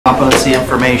competency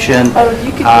information,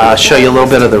 show you a little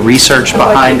bit of the research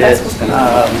behind it.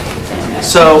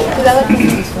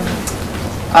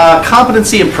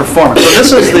 Competency and performance.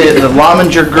 So this is the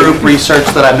Lominger Group research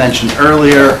that I mentioned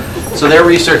earlier. So their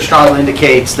research strongly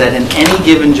indicates that in any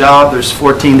given job, there's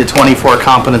 14 to 24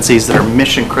 competencies that are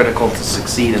mission critical to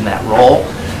succeed in that role.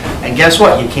 And guess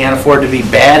what? You can't afford to be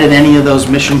bad at any of those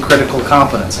mission critical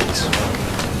competencies.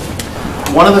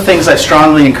 One of the things I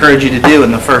strongly encourage you to do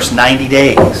in the first 90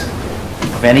 days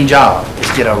of any job is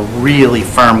get a really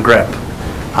firm grip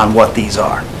on what these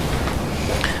are.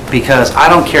 Because I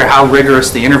don't care how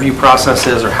rigorous the interview process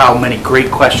is or how many great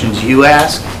questions you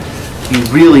ask, you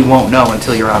really won't know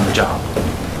until you're on the job.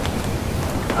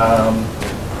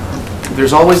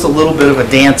 There's always a little bit of a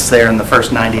dance there in the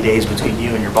first 90 days between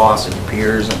you and your boss and your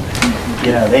peers. And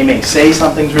you know, they may say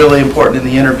something's really important in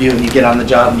the interview and you get on the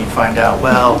job and you find out,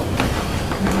 well,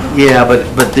 yeah,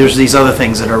 but there's these other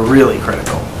things that are really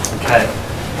critical. Okay.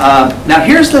 Now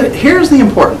here's the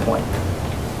important point.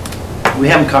 We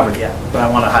haven't covered yet, but I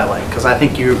want to highlight because I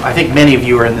think many of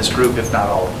you are in this group, if not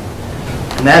all of you.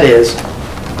 And that is,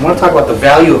 I want to talk about the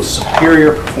value of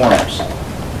superior performers.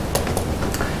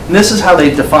 And this is how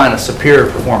they define a superior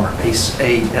performer.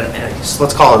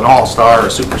 Let's call it an all-star or a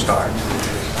superstar.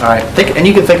 All right. And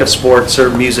you can think of sports or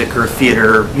music or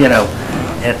theater, you know,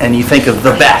 and you think of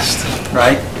the best,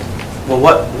 right? Well,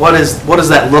 what does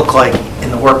that look like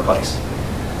in the workplace?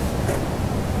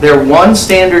 They're one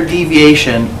standard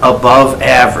deviation above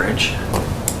average,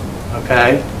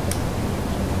 okay?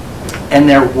 And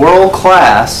they're world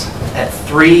class at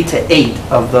 3 to 8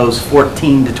 of those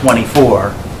 14 to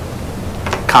 24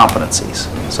 competencies.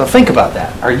 So think about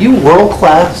that. Are you world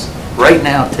class right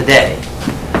now today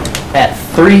at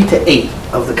 3 to 8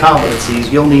 of the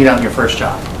competencies you'll need on your first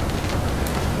job?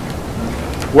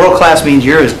 World class means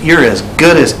you're as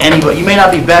good as anybody. You may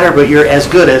not be better, but you're as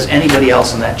good as anybody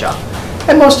else in that job.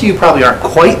 And most of you probably aren't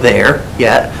quite there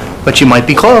yet, but you might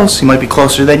be close. You might be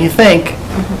closer than you think.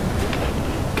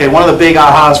 Okay, one of the big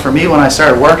ahas for me when I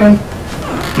started working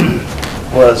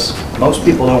was most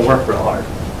people don't work real hard.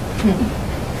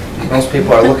 Most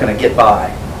people are looking to get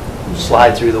by,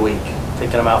 slide through the week,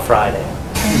 thinking about Friday.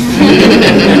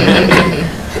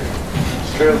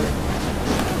 It's true.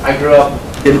 I grew up,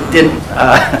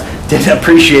 didn't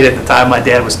appreciate at the time my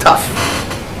dad was tough.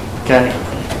 Okay.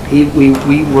 We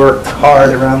worked hard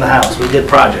around the house. We did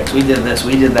projects. We did this.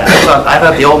 We did that. I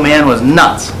thought the old man was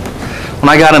nuts. When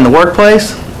I got in the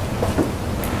workplace,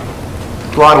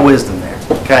 a lot of wisdom there.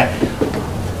 Okay.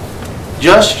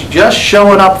 Just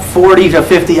showing up 40 to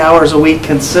 50 hours a week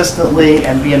consistently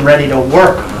and being ready to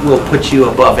work will put you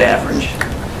above average.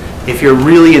 If you're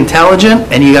really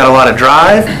intelligent and you got a lot of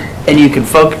drive and you can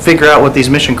figure out what these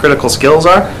mission critical skills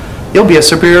are, you'll be a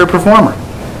superior performer.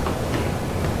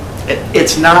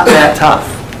 It's not that tough.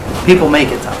 People make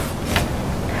it tough.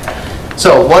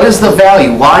 So what is the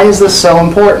value? Why is this so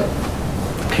important?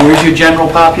 Here's your general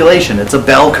population. It's a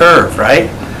bell curve, right?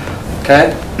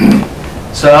 Okay?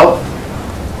 So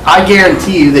I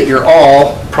guarantee you that you're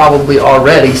all probably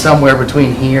already somewhere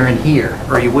between here and here,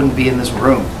 or you wouldn't be in this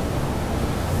room.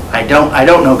 I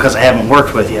don't know because I haven't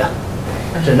worked with you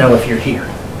to know if you're here.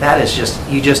 That is just,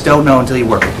 you just don't know until you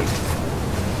work with people.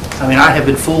 I mean, I have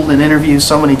been fooled in interviews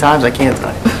so many times I can't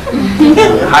tell you.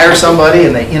 Hire somebody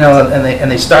and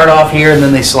they start off here and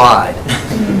then they slide.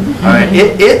 All right,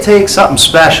 it takes something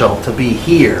special to be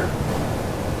here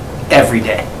every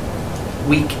day,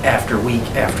 week after week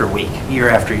after week, year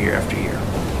after year after year.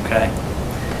 Okay.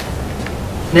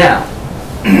 Now,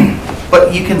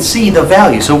 but you can see the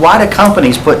value. So why do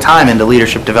companies put time into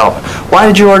leadership development? Why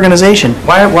did your organization?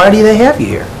 Why do they have you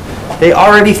here? They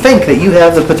already think that you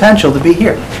have the potential to be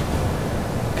here.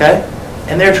 Okay?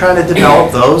 And they're trying to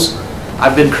develop those.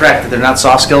 I've been corrected. They're not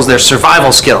soft skills. They're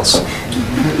survival skills.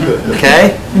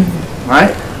 Okay?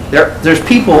 Right? There's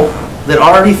people that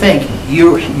already think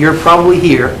you're probably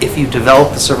here if you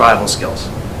develop the survival skills.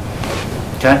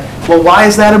 Okay? Well, why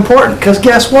is that important? Because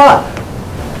guess what?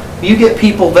 You get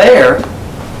people there,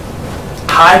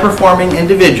 high-performing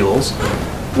individuals,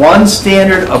 one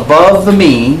standard above the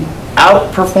mean,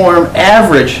 outperform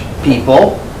average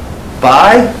people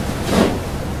by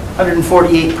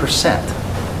 148%.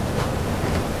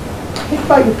 Think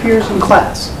about your peers in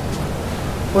class.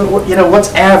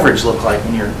 What's average look like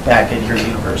when you're back at your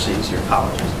universities, your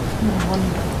colleges?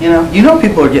 You know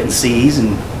people are getting C's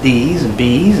and D's and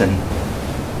B's, and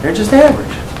they're just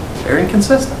average. They're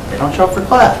inconsistent. They don't show up for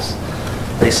class.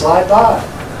 They slide by,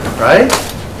 right?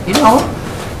 You know,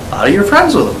 a lot of your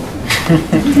friends with them.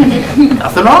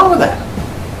 Nothing wrong with that.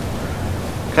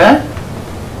 Okay?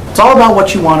 It's all about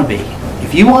what you want to be.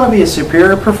 If you want to be a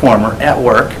superior performer at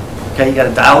work, Okay, you got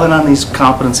to dial in on these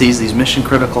competencies, these mission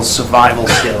critical survival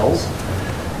skills.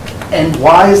 And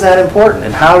why is that important?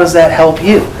 And how does that help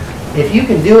you? If you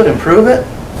can do it and prove it,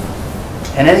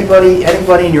 and anybody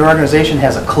in your organization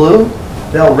has a clue,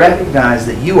 they'll recognize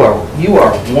that you are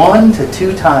 1 to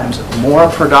 2 times more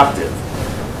productive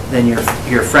than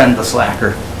your friend the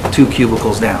slacker 2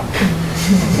 cubicles down.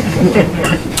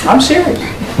 I'm serious.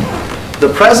 The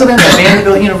president of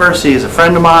Vanderbilt University is a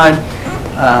friend of mine.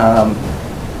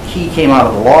 He came out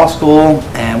of the law school,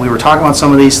 and we were talking about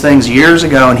some of these things years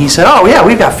ago, and he said, oh yeah,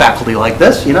 we've got faculty like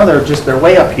this, you know, they're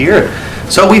way up here.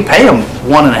 So we pay them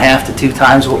 1.5 to 2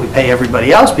 times what we pay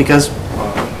everybody else because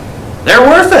they're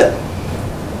worth it.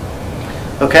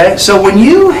 Okay, so when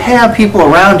you have people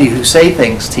around you who say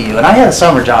things to you, and I had a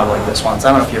summer job like this once,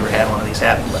 I don't know if you ever had one of these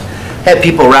happen, but I had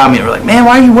people around me who were like, man,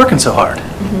 why are you working so hard?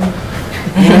 You know?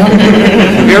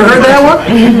 Have you ever heard that one?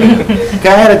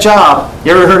 Guy had a job.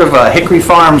 You ever heard of Hickory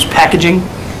Farms packaging?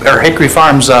 Or Hickory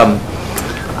Farms, you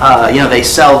know, they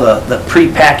sell the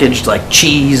pre-packaged like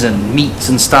cheese and meats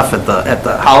and stuff at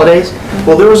the holidays.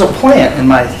 Well, there was a plant in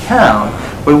my town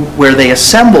where they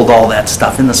assembled all that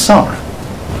stuff in the summer.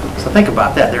 So think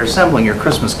about that. They're assembling your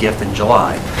Christmas gift in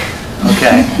July.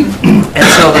 Okay? And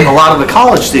so a lot of the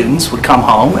college students would come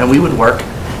home and we would work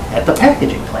at the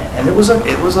packaging plant. And it was an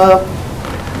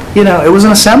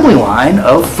assembly line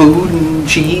of food and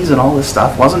cheese and all this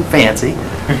stuff. It wasn't fancy,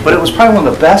 but it was probably one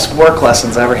of the best work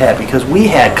lessons I ever had because we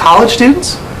had college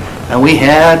students and we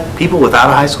had people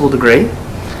without a high school degree.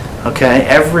 Okay?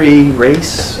 Every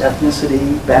race,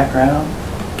 ethnicity, background.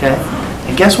 Okay?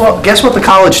 And guess what? Guess what the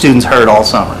college students heard all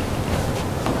summer?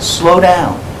 Slow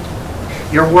down.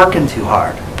 You're working too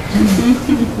hard.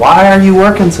 Why are you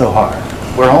working so hard?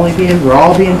 We're all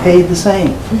being paid the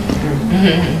same.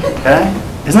 Okay?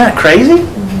 Isn't that crazy?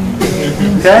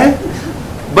 Okay?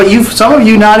 But some of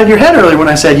you nodded your head earlier when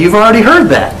I said you've already heard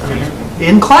that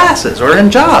in classes or in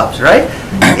jobs, right?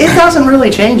 It doesn't really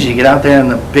change you get out there in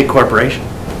the big corporation.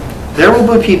 There will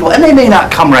be people, and they may not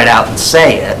come right out and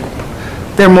say it.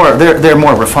 They're more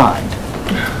refined.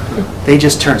 They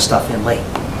just turn stuff in late.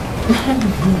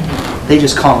 They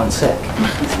just call in sick.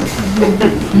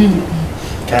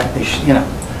 Okay, you know,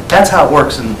 that's how it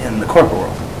works in the corporate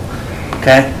world.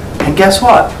 Okay, and guess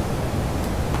what?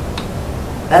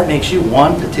 That makes you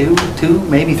 1 to 2,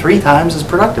 maybe 3 times as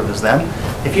productive as them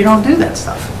if you don't do that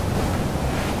stuff.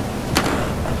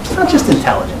 It's not just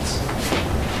intelligence.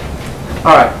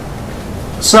 All right.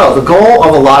 So the goal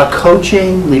of a lot of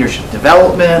coaching, leadership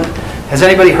development. Has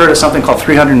anybody heard of something called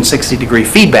 360-degree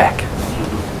feedback?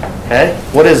 Okay,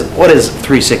 what is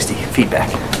 360 feedback?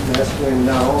 That's when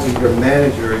not only your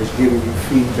manager is giving you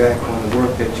feedback on the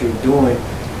work that you're doing,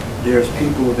 there's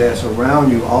people that's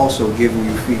around you also giving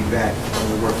you feedback on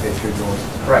the work that you're doing.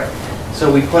 Correct. So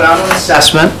we put out an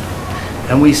assessment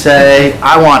and we say,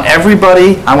 I want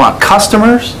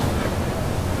customers,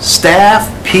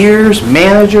 staff, peers,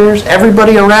 managers,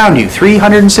 everybody around you,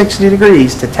 360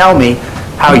 degrees to tell me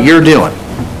how you're doing.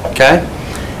 Okay?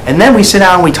 And then we sit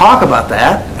down and we talk about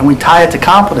that, and we tie it to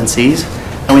competencies,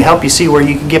 and we help you see where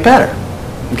you can get better.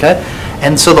 Okay?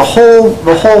 And so the whole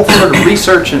sort of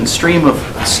research and stream of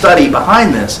study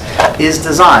behind this is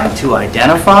designed to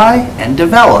identify and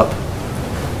develop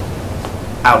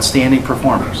outstanding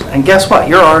performers. And guess what?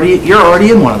 You're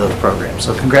already in one of those programs.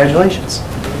 So congratulations.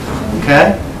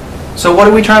 Okay? So what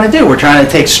are we trying to do? We're trying to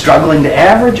take struggling to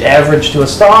average, average to a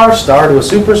star, star to a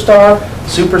superstar,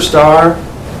 superstar,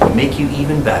 make you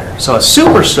even better. So a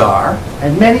superstar,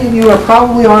 and many of you are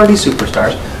probably already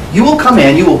superstars, you will come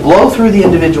in, you will blow through the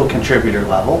individual contributor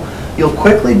level, you'll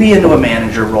quickly be into a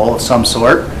manager role of some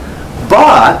sort,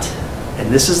 but,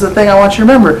 and this is the thing I want you to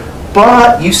remember,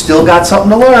 but you still got something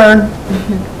to learn.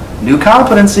 New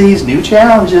competencies, new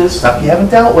challenges, stuff you haven't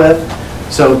dealt with.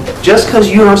 So just because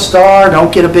you're a star,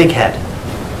 don't get a big head.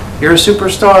 You're a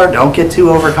superstar, don't get too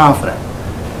overconfident.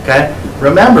 Okay?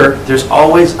 Remember, there's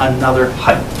always another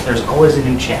height. There's always a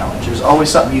new challenge. There's always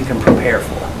something you can prepare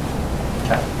for.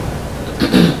 Okay?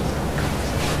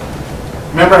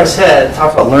 Remember I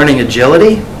talked about learning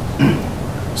agility?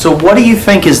 So what do you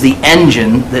think is the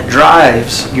engine that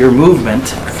drives your movement?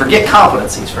 Forget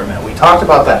competencies for a minute. We talked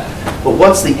about that. But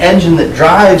what's the engine that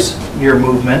drives your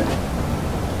movement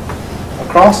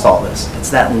across all this? It's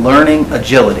that learning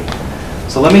agility.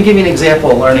 So let me give you an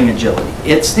example of learning agility.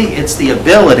 It's the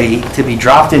ability to be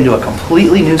dropped into a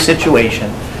completely new situation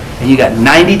and you got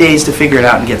 90 days to figure it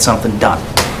out and get something done.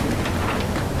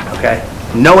 Okay?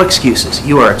 No excuses.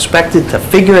 You are expected to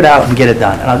figure it out and get it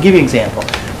done. And I'll give you an example.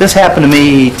 This happened to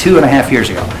me 2.5 years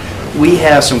ago. We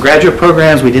have some graduate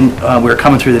programs. We were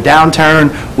coming through the downturn.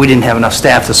 We didn't have enough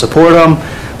staff to support them.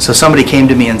 So somebody came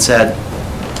to me and said,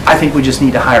 I think we just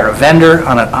need to hire a vendor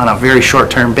on a very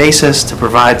short-term basis to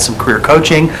provide some career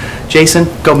coaching. Jason,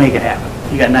 go make it happen.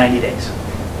 You got 90 days.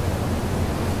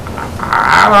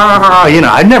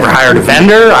 I've never hired a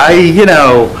vendor.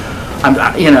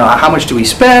 How much do we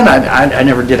spend? I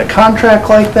never did a contract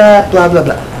like that, blah, blah,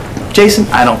 blah. Jason,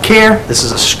 I don't care. This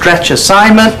is a stretch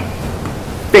assignment.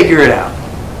 Figure it out.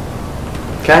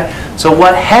 Okay? So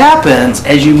what happens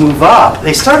as you move up,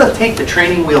 they start to take the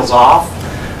training wheels off.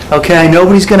 Okay,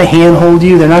 nobody's going to handhold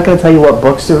you. They're not going to tell you what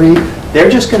books to read. They're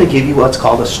just going to give you what's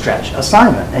called a stretch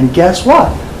assignment. And guess what?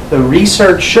 The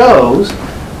research shows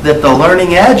that the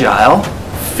learning agile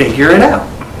figure it out.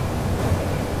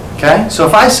 Okay? So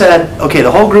if I said, okay,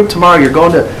 the whole group tomorrow, we're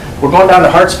going down to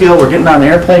Hartsfield, we're getting on the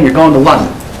airplane, you're going to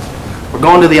London. We're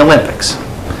going to the Olympics.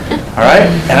 All right?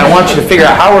 And I want you to figure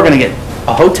out how we're going to get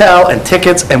a hotel and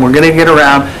tickets, and we're going to get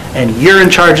around, and you're in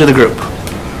charge of the group.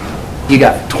 You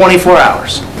got 24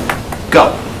 hours.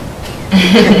 Go.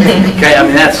 Okay, I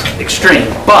mean, that's extreme,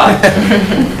 but,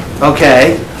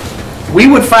 okay, we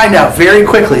would find out very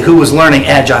quickly who was learning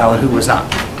agile and who was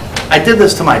not. I did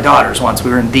this to my daughters once. We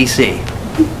were in D.C.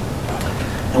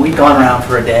 and we'd gone around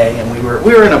for a day, and we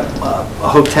were in a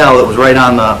hotel that was right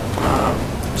on the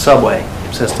subway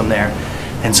system there.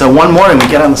 And so one morning we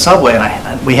get on the subway,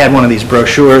 and we had one of these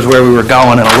brochures where we were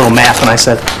going and a little map, and I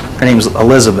said, her name's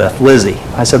Lizzie.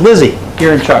 I said, Lizzie,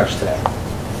 you're in charge today.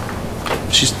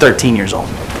 She's 13 years old.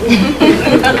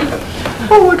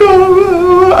 Oh my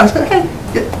God. I said, hey,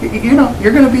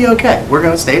 you're going to be okay. We're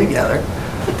going to stay together.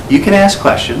 You can ask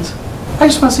questions. I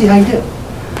just want to see how you do.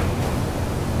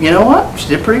 You know what? She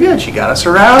did pretty good. She got us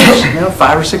around,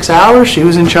 5 or 6 hours. She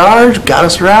was in charge, got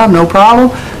us around, no problem.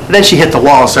 But then she hit the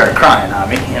wall and started crying on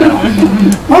me,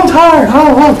 I'm tired.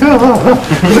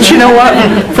 But you know what?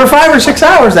 For 5 or 6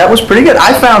 hours, that was pretty good.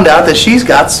 I found out that she's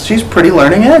pretty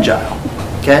learning agile.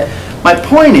 Okay? My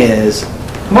point is,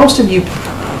 most of you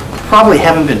probably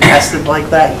haven't been tested like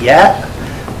that yet.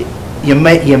 You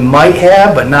might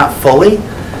have, but not fully.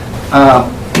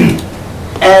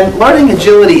 And learning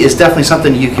agility is definitely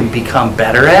something you can become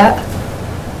better at.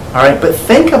 All right, but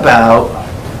think about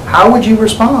how would you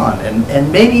respond,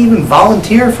 and maybe even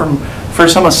volunteer for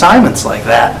some assignments like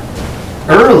that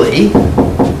early.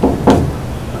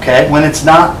 Okay, when it's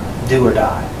not do or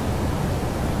die.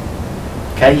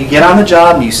 Okay, you get on the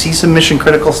job and you see some mission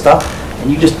critical stuff, and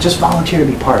you just volunteer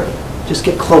to be part of it. Just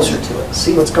get closer to it.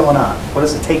 See what's going on. What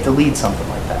does it take to lead something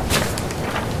like that?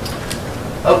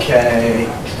 Okay.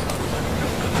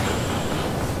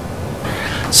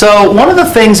 So one of the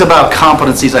things about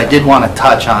competencies I did want to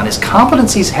touch on is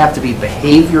competencies have to be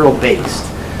behavioral based.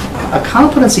 A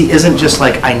competency isn't just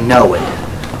like I know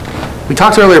it. We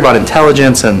talked earlier about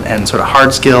intelligence and sort of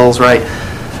hard skills, right?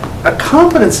 A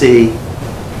competency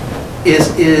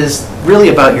is really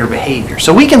about your behavior.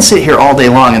 So we can sit here all day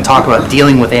long and talk about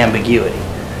dealing with ambiguity.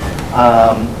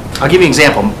 I'll give you an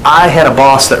example. I had a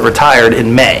boss that retired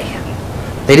in May.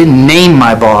 They didn't name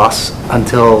my boss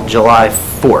until July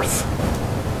 4th.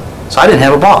 So I didn't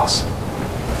have a boss.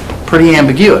 Pretty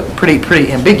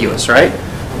ambiguous, right?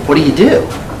 What do you do?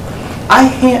 I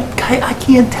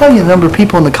can't tell you the number of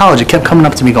people in the college that kept coming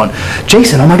up to me going,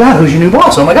 Jason, oh my God, who's your new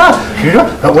boss? Oh my God,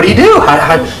 what do you do?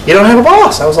 You don't have a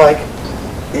boss. I was like,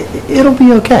 it'll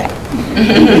be okay.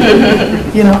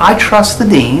 I trust the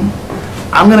dean.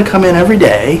 I'm going to come in every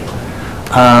day.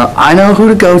 I know who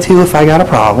to go to if I got a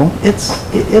problem.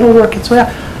 It'll work its way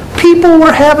out. People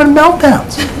were having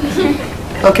meltdowns.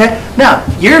 Okay? Now,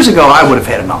 years ago, I would have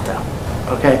had a meltdown.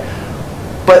 Okay?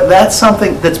 But that's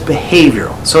something that's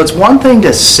behavioral. So it's one thing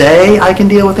to say I can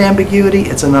deal with ambiguity.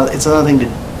 It's another thing to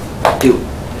do.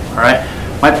 All right?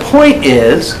 My point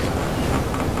is,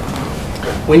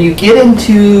 when you get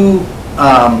into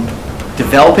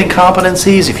developing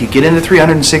competencies, if you get into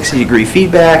 360-degree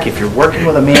feedback, if you're working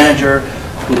with a manager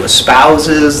who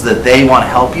espouses that they want to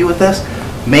help you with this,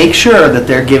 make sure that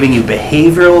they're giving you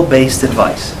behavioral-based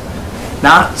advice.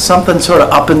 Not something sort of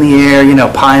up in the air,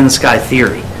 pie in the sky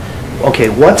theory. Okay,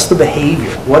 what's the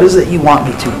behavior? What is it you want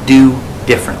me to do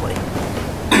differently?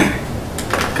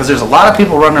 Because there's a lot of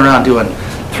people running around doing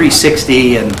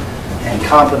 360 and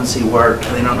competency work,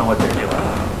 and they don't know what they're doing.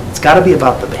 It's got to be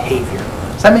about the behavior.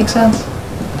 Does that make sense?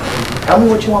 Tell me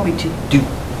what you want me to do.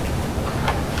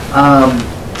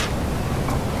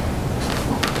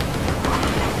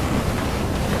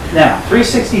 Now,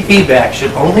 360 feedback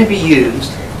should only be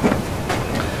used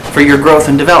for your growth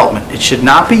and development. It should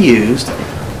not be used,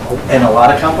 and a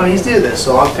lot of companies do this,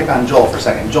 so I'll pick on Joel for a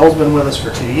second. Joel's been with us for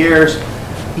 2 years.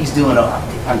 He's doing,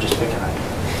 I'm just picking on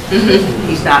him.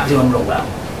 He's not doing real well,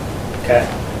 okay?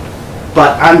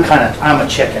 But I'm a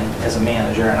chicken as a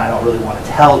manager, and I don't really want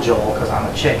to tell Joel because I'm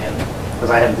a chicken, because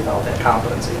I haven't developed that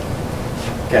competency.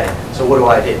 Okay, so what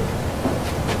do?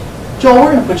 Joel,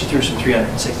 we're going to put you through some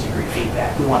 360-degree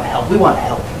feedback. We want to help. We want to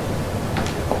help you.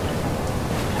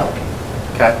 Help you.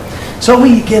 Okay? So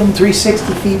we give them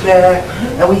 360 feedback,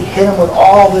 and we hit them with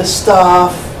all this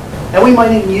stuff, and we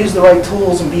might even use the right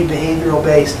tools and be behavioral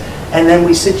based. And then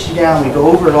we sit you down, we go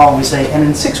over it all, and we say, and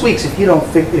in 6 weeks, if you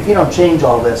don't change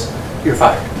all this, you're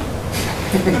fired.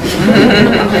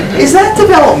 Is that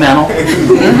developmental?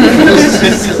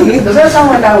 Does that sound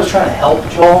like I was trying to help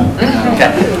Joel?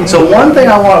 Okay. So one thing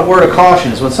I want a word of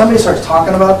caution is when somebody starts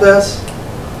talking about this,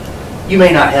 you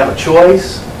may not have a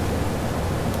choice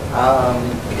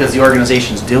because the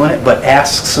organization's doing it, but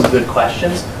ask some good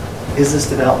questions. Is this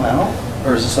developmental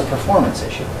or is this a performance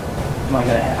issue?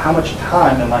 How much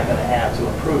time am I going to have to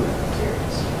improve in these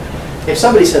areas? If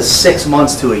somebody says 6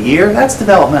 months to a year, that's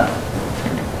developmental.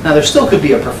 Now, there still could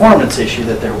be a performance issue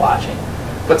that they're watching,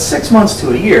 but 6 months to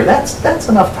a year, that's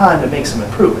enough time to make some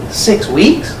improvement. 6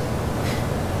 weeks?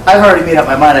 I've already made up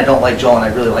my mind I don't like Joel and I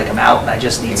really like him out, and I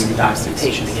just need some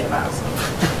documentation to get him out.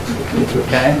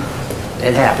 Okay?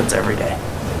 It happens every day.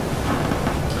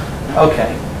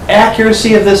 Okay.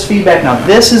 Accuracy of this feedback. Now,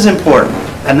 this is important,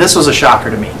 and this was a shocker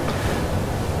to me.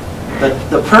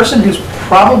 The person who's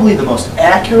probably the most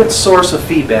accurate source of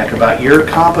feedback about your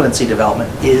competency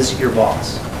development is your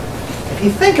boss. If you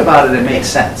think about it, it makes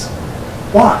sense.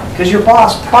 Why? Because your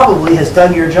boss probably has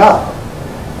done your job.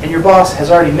 And your boss has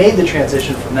already made the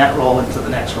transition from that role into the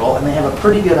next role, and they have a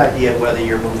pretty good idea of whether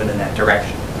you're moving in that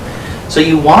direction. So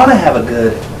you want to have a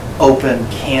good, open,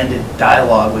 candid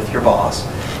dialogue with your boss,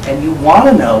 and you want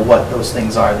to know what those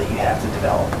things are that you have to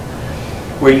develop.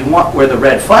 Where the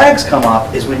red flags come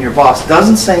up is when your boss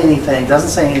doesn't say anything, and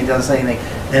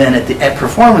then at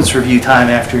performance review time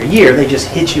after a year, they just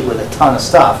hit you with a ton of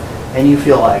stuff, and you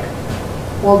feel like,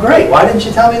 well, great, why didn't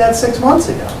you tell me that 6 months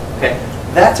ago? Okay,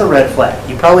 that's a red flag.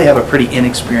 You probably have a pretty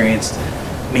inexperienced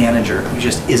manager who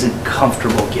just isn't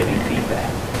comfortable giving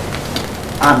feedback.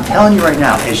 I'm telling you right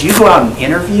now, as you go out and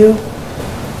interview,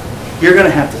 you're going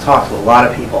to have to talk to a lot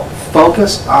of people.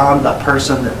 Focus on the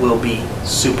person that will be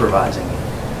supervising you.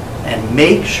 And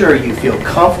make sure you feel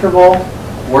comfortable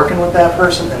working with that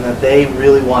person and that they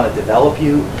really want to develop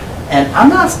you. And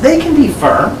they can be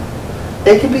firm,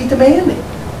 they can be demanding.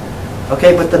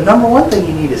 Okay, but the number one thing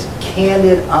you need is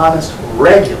candid, honest,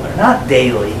 regular, not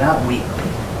daily, not weekly.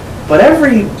 But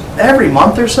every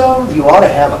month or so, you ought to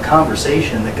have a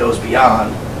conversation that goes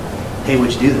beyond, hey,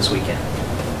 what'd you do this weekend?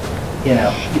 You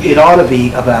know, it ought to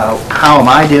be about how am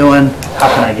I doing? How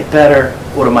can I get better?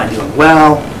 What am I doing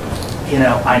well? You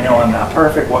know I'm not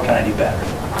perfect. What can I do better?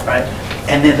 Right?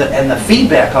 And then the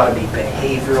feedback ought to be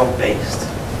behavioral based.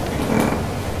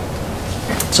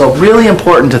 So really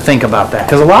important to think about that,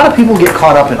 because a lot of people get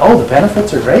caught up in, oh, the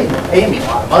benefits are great and they're paying me a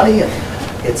lot of money and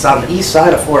it's on the east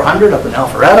side of 400 up in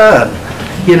Alpharetta,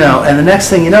 and and the next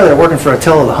thing you know, they're working for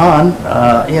Attila the Hun,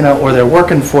 or they're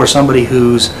working for somebody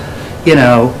who's,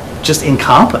 just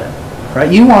incompetent,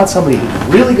 right? You want somebody who's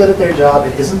really good at their job.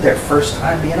 It isn't their first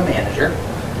time being a manager,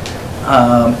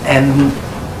 and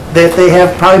that they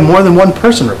have probably more than one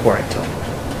person reporting to them.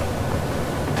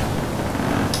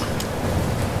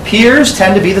 Peers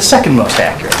tend to be the second most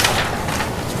accurate.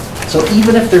 So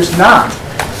even if there's not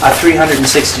a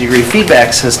 360-degree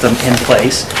feedback system in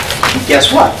place,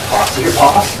 guess what? Talk to your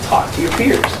boss, talk to your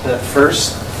peers. The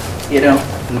first,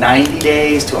 90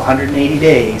 days to 180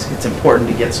 days, it's important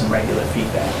to get some regular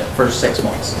feedback, the first 6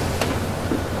 months.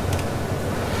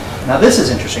 Now this is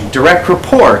interesting. Direct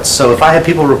reports. So if I have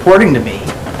people reporting to me,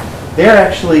 they're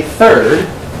actually third,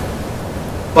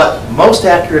 but most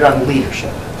accurate on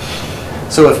leadership.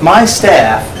 So if my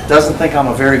staff doesn't think I'm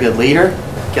a very good leader,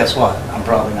 guess what? I'm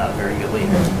probably not a very good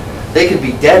leader. They could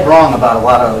be dead wrong about a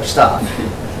lot of other stuff.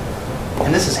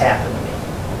 And this has happened to me.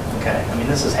 Okay? I mean,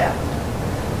 this has happened.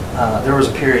 There was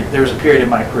a period in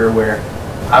my career where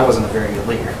I wasn't a very good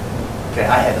leader. Okay?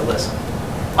 I had to listen.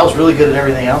 I was really good at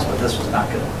everything else, but this was not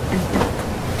good.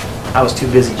 I was too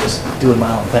busy just doing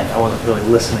my own thing. I wasn't really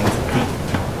listening to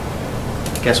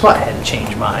people. Guess what? I had to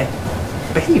change my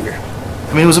behavior.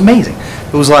 I mean, it was amazing.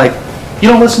 It was like, you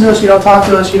don't listen to us, you don't talk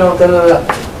to us, you don't da-da-da.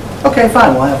 Okay,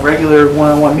 fine, we'll have regular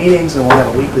one-on-one meetings, and we'll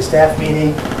have a weekly staff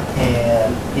meeting,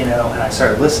 and, and I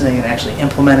started listening and actually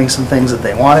implementing some things that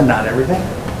they wanted, not everything.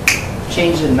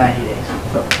 Changed it in 90 days.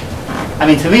 So, I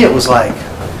mean, to me, it was like,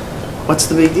 what's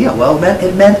the big deal? Well,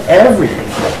 it meant everything.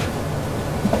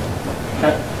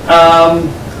 Okay.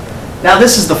 Now,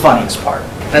 this is the funniest part,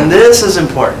 and this is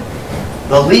important.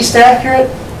 The least accurate,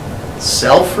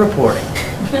 self-reporting.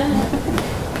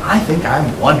 I think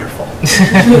I'm wonderful.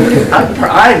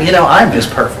 I'm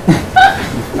just perfect.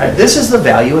 Right? This is the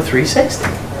value of 360.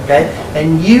 Okay,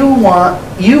 and you want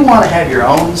to have your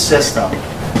own system.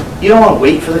 You don't want to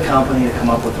wait for the company to come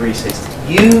up with 360.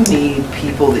 You need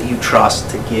people that you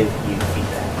trust to give you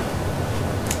feedback.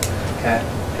 Okay,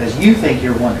 because you think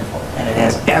you're wonderful, and it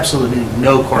has absolutely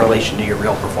no correlation to your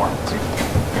real performance.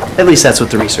 At least that's what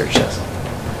the research says.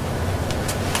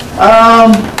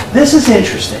 This is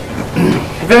interesting.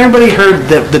 Have anybody heard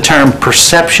the term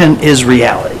perception is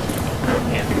reality?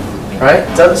 Right?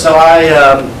 So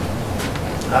I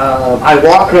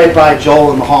walk right by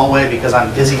Joel in the hallway because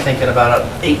I'm busy thinking about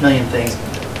 8 million things.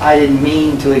 I didn't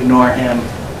mean to ignore him,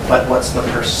 but what's the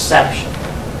perception?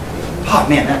 Oh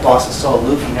man, that boss is so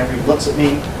aloof, he never even looks at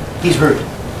me. He's rude.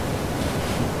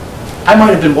 I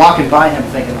might have been walking by him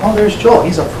thinking, oh, there's Joel,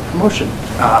 he's up for promotion.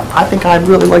 I think I'd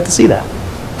really like to see that.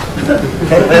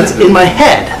 Okay, that's in my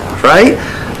head, right?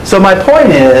 So my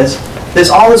point is,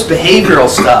 all this behavioral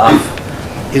stuff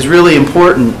is really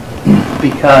important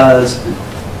because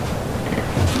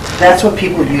that's what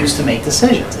people use to make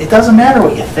decisions. It doesn't matter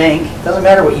what you think. It doesn't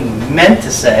matter what you meant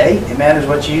to say. It matters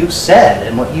what you said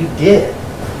and what you did.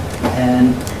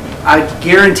 And I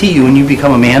guarantee you, when you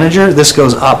become a manager, this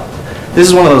goes up. This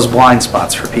is one of those blind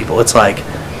spots for people. It's like,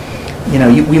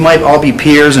 we might all be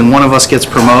peers and one of us gets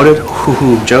promoted.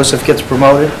 Joseph gets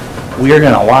promoted. We are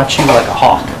going to watch you like a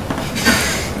hawk.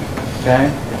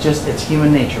 Okay? It's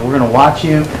human nature. We're going to watch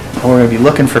you, and we're going to be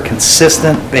looking for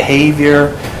consistent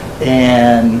behavior.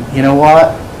 And you know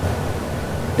what?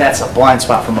 That's a blind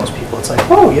spot for most people. It's like,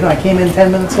 whoa, I came in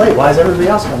 10 minutes late. Why is everybody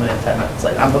else coming in 10 minutes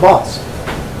late? I'm the boss.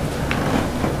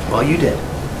 Well, you did.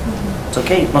 It's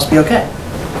okay. It must be okay.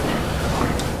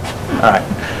 All right.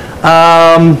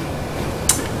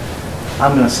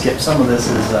 I'm going to skip. Some of this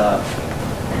is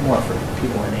more for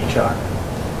people in HR.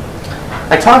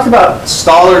 I talked about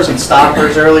stallers and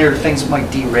stoppers earlier, things that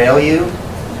might derail you.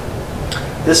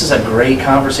 This is a great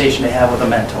conversation to have with a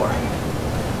mentor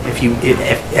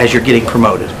as you're getting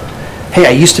promoted. Hey,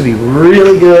 I used to be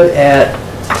really good at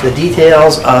the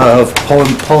details of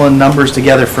pulling numbers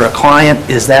together for a client.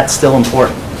 Is that still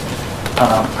important?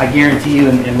 I guarantee you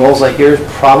in roles like yours,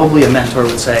 probably a mentor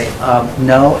would say,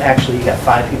 no, actually you got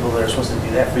 5 people that are supposed to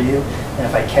do that for you, and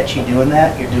if I catch you doing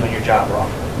that, you're doing your job wrong.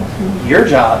 Mm-hmm. Your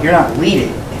job, you're not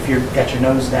leading if you've got your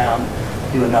nose down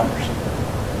doing numbers.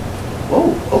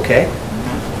 Whoa, okay.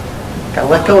 Got to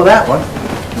let go of that one,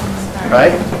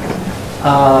 right?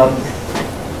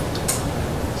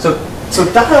 So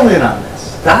dial in on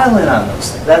this. Dial in on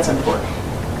those things. That's important.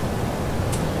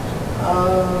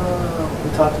 We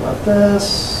talked about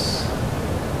this.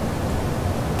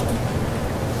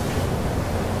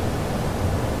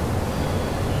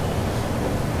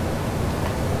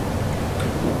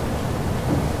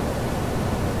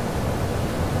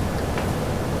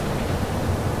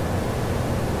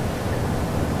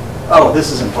 Oh,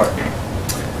 this is important.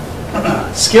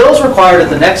 Skills required at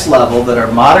the next level that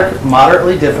are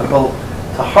moderately difficult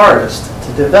to hardest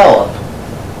to develop.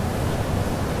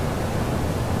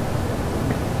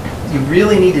 You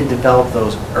really need to develop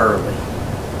those early.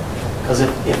 Because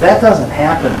if that doesn't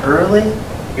happen early,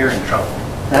 you're in trouble.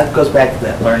 That goes back to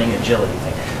that learning agility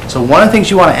thing. So one of the things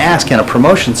you want to ask in a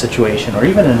promotion situation or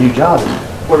even a new job is,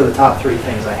 what are the top 3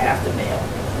 things I have to nail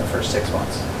in the first 6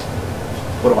 months?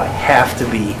 What do I have to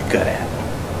be good at?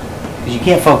 Because you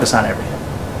can't focus on everything.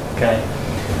 Okay?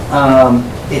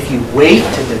 If you wait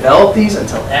to develop these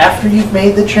until after you've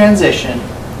made the transition,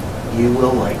 you're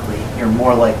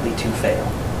more likely to fail.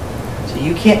 So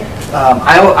you can't,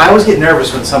 I always get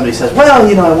nervous when somebody says, well,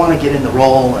 I want to get in the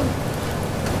role and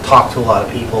talk to a lot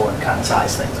of people and kind of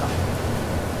size things up.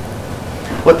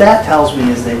 What that tells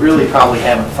me is they really probably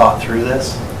haven't thought through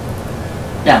this.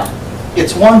 Now,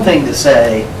 it's one thing to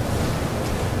say,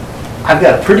 I've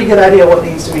got a pretty good idea what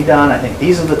needs to be done. I think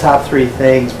these are the top 3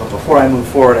 things, but before I move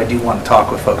forward, I do want to talk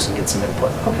with folks and get some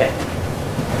input. Okay,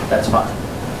 that's fine.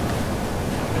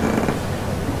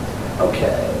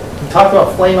 Okay, we talked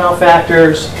about flame-out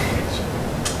factors.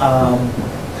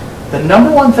 The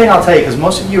number one thing I'll tell you, because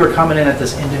most of you are coming in at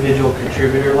this individual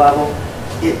contributor level,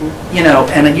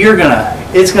 and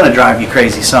it's gonna drive you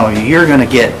crazy. Some of you, you're gonna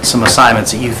get some assignments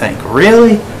that you think,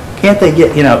 really? Can't they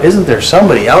get, isn't there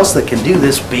somebody else that can do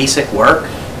this basic work?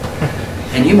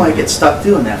 And you might get stuck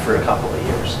doing that for a couple of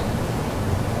years.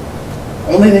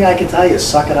 Only thing I can tell you is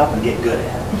suck it up and get good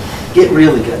at it. Get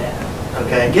really good at it,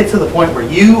 okay? Get to the point where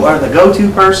you are the go-to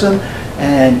person,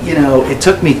 and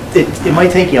it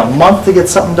might take you a month to get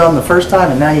something done the first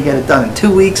time, and now you get it done in 2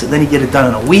 weeks, and then you get it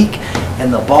done in a week,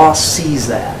 and the boss sees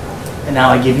that. And now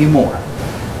I give you more.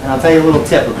 And I'll tell you a little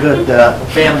tip a good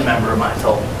family member of mine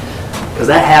told me. Because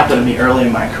that happened to me early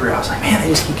in my career. I was like, man, they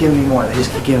just keep giving me more. They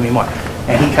just keep giving me more.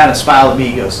 And he kind of smiled at me.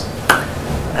 He goes,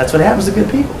 that's what happens to good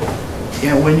people. You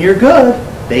know, when you're good,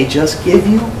 they just give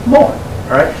you more.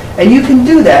 All right? And you can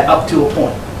do that up to a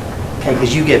point. Okay?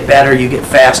 Because you get better, you get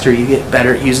faster, you get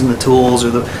better at using the tools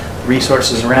or the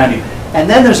resources around you. And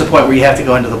then there's a point where you have to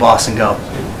go into the boss and go,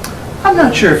 I'm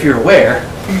not sure if you're aware,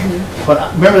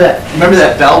 but remember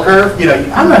that bell curve? You know,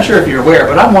 I'm not sure if you're aware,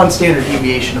 but I'm one standard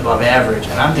deviation above average,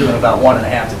 and I'm doing about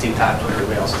 1.5 to 2 times what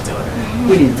everybody else is doing.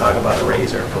 We need to talk about a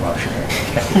raise or a promotion here.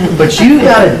 Okay? But you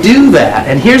got to do that.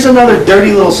 And here's another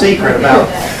dirty little secret about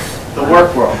the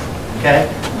work world. Okay,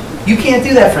 you can't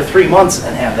do that for 3 months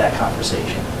and have that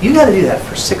conversation. You got to do that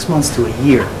for 6 months to a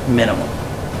year minimum.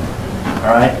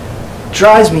 All right.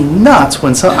 Drives me nuts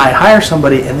when I hire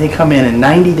somebody and they come in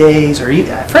 90 days or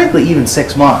frankly even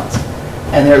 6 months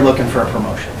and they're looking for a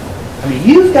promotion. I mean,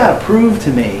 you've got to prove to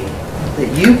me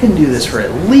that you can do this for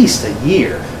at least a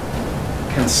year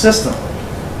consistently.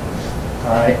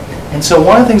 All right? And so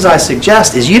one of the things I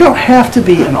suggest is you don't have to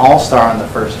be an all-star on the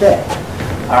first day.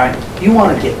 All right? You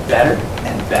want to get better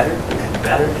and better and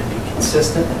better and be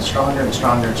consistent and stronger and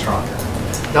stronger and stronger.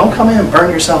 Don't come in and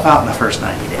burn yourself out in the first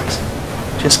 90 days.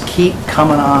 Just keep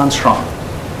coming on strong,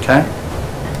 okay?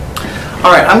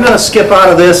 All right, I'm going to skip out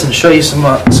of this and show you some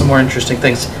more interesting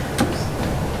things.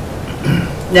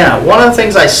 Now, one of the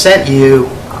things I sent you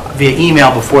via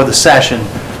email before the session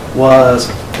was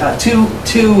two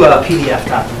PDF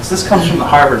documents. This comes from the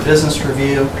Harvard Business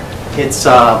Review. It's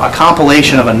a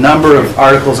compilation of a number of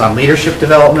articles on leadership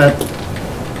development.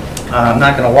 I'm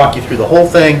not going to walk you through the whole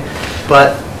thing,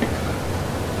 but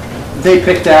they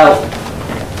picked out,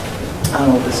 I don't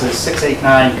know what this is, 6, 8,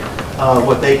 9,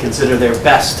 what they consider their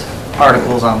best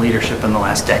articles on leadership in the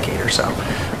last decade or so.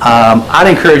 I'd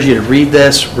encourage you to read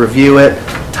this, review it,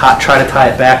 try to tie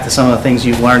it back to some of the things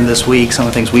you've learned this week, some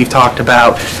of the things we've talked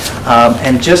about,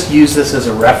 and just use this as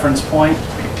a reference point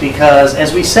because,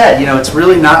 as we said, you know, it's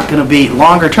really not going to be,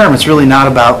 longer term, it's really not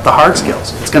about the hard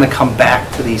skills. It's going to come back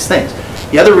to these things.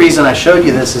 The other reason I showed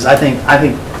you this is I think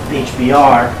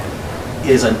HBR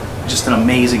is just an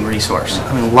amazing resource.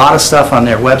 I mean, a lot of stuff on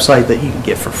their website that you can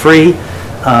get for free.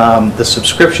 The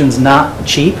subscription's not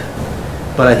cheap,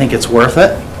 but I think it's worth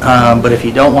it. But if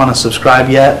you don't want to subscribe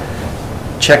yet,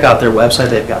 check out their website.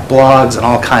 They've got blogs and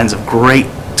all kinds of great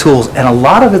tools, and a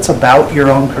lot of it's about your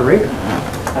own career.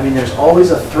 I mean, there's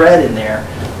always a thread in there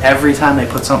every time they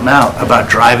put something out about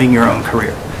driving your own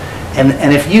career.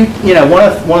 And if you know, one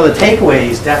of the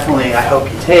takeaways definitely I hope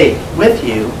you take with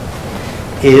you,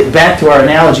 back to our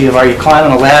analogy of are you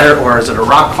climbing a ladder or is it a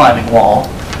rock climbing wall,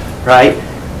 right?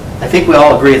 I think we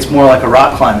all agree it's more like a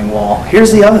rock climbing wall.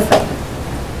 Here's the other thing.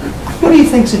 Who do you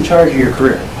think's in charge of your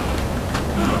career?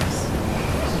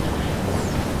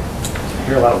 I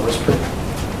hear a lot of whispering.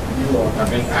 You are. I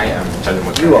mean, I am telling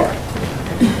what you are.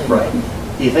 Right.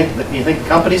 Do you think the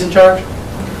company's in charge?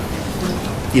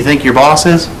 Do you think your boss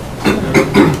is?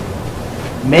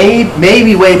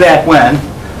 Maybe way back when,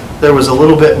 there was a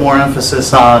little bit more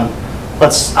emphasis on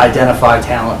let's identify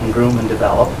talent and groom and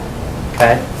develop,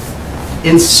 okay?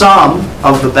 In some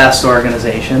of the best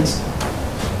organizations,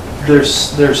 there's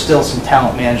still some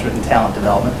talent management and talent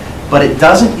development, but it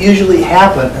doesn't usually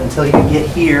happen until you get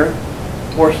here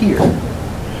or here.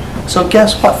 So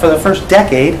guess what? For the first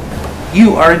decade,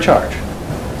 you are in charge.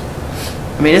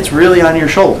 I mean, it's really on your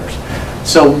shoulders.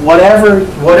 So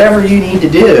whatever you need to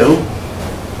do,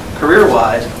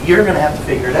 career-wise, you're going to have to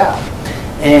figure it out.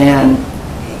 And,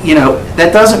 you know,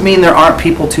 that doesn't mean there aren't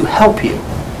people to help you.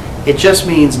 It just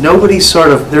means nobody's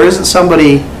there isn't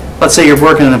somebody, let's say you're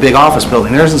working in a big office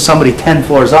building, there isn't somebody 10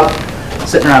 floors up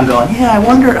sitting around going, yeah, I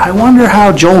wonder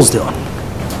how Joel's doing.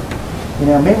 You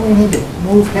know, maybe we need to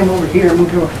move him over here,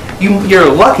 move him over.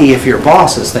 You're lucky if your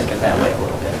boss is thinking that way a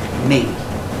little bit, maybe,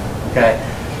 okay?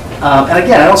 And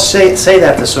again, I don't say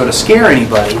that to sort of scare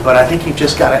anybody, but I think you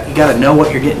got to know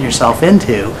what you're getting yourself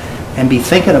into and be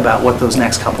thinking about what those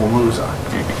next couple of moves are.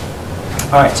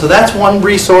 All right, so that's one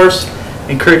resource.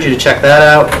 I encourage you to check that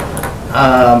out.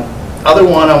 Other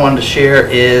one I wanted to share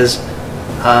is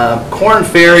Korn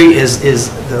Ferry is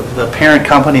the parent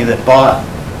company that bought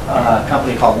a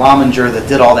company called Lominger that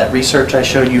did all that research I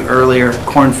showed you earlier.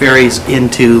 Korn Ferry's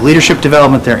into leadership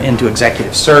development. They're into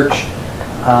executive search.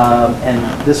 And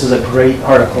this is a great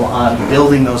article on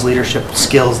building those leadership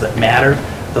skills that matter,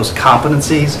 those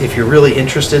competencies. If you're really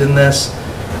interested in this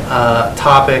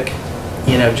topic,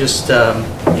 you know, just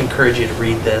encourage you to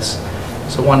read this.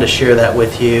 So I wanted to share that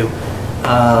with you.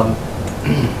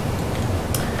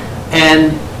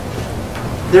 And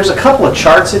there's a couple of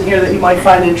charts in here that you might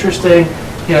find interesting.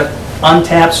 You know,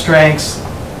 untapped strengths,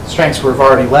 strengths we're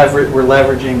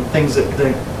leveraging, things that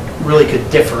really could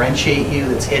differentiate you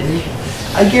that's hidden.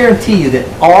 I guarantee you that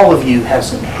all of you have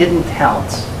some hidden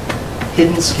talents,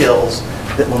 hidden skills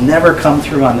that will never come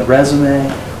through on the resume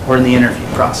or in the interview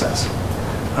process.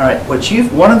 All right,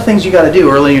 one of the things you got to do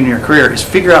early in your career is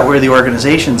figure out where the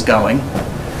organization's going,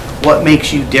 what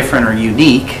makes you different or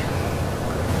unique,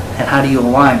 and how do you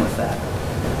align with that?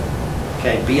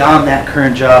 Okay, beyond that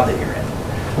current job that you're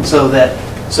in, so that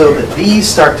these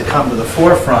start to come to the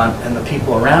forefront and the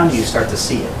people around you start to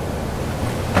see it.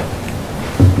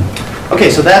 Okay,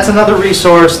 so that's another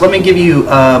resource. Let me give you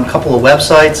a couple of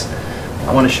websites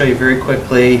I want to show you very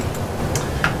quickly.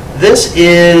 This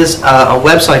is a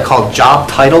website called Job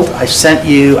Titled. I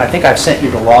think I've sent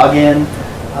you the login,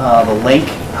 the link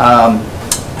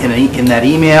in that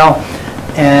email.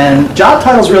 And Job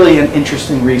Title is really an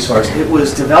interesting resource. It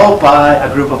was developed by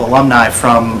a group of alumni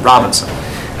from Robinson.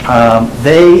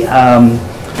 They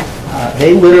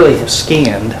literally have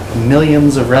scanned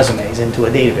millions of resumes into a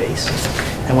database.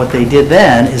 And what they did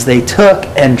then is they took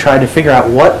and tried to figure out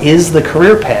what is the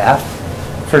career path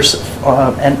for,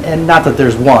 and not that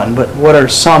there's one, but what are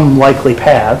some likely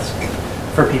paths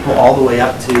for people all the way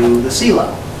up to the C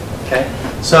level. Okay.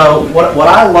 So what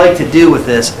I like to do with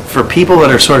this for people that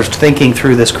are sort of thinking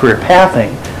through this career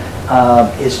pathing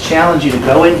is challenge you to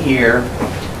go in here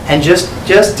and just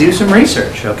do some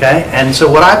research. Okay. And so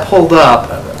what I pulled up.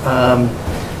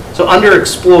 So under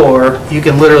Explore, you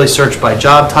can literally search by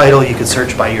job title, you can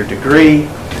search by your degree,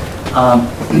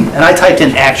 and I typed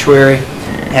in actuary,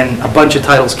 and a bunch of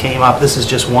titles came up. This is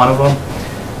just one of them,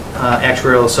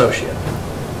 actuarial associate.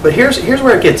 But here's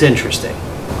where it gets interesting.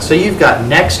 So you've got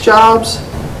next jobs,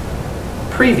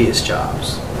 previous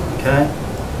jobs, okay?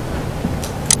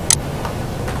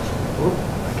 Oop,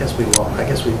 I guess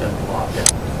we've been logged in.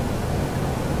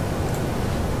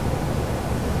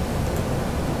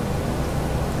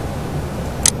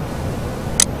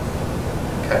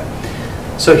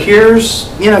 So here's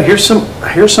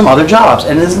some other jobs,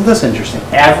 and isn't this interesting?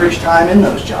 Average time in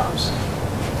those jobs.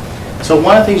 So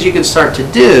one of the things you can start to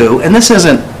do, and this is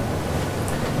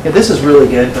really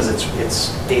good because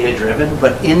it's data driven,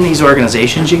 but in these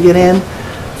organizations you get in,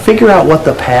 figure out what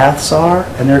the paths are,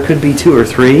 and there could be 2 or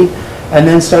 3, and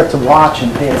then start to watch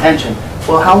and pay attention.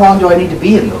 Well, how long do I need to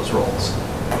be in those roles?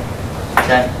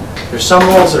 Okay. There's some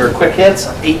roles that are quick hits,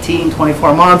 18,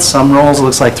 24 months. Some roles it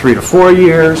looks like 3 to 4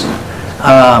 years.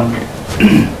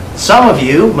 Some of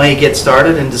you may get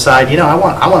started and decide, I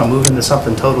want to move into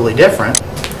something totally different.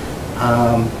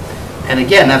 And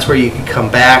again, that's where you could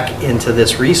come back into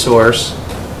this resource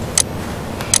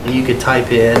and you could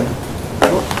type in,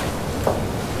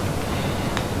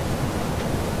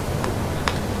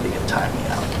 you can time me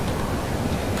out.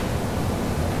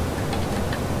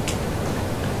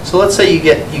 So let's say you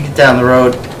get down the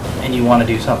road and you want to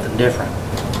do something different.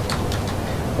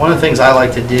 One of the things I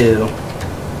like to do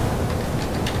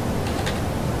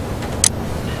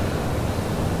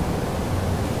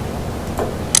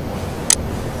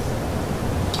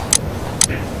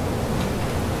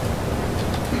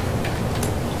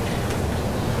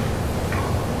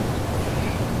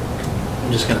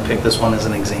I'm just going to pick this one as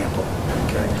an example.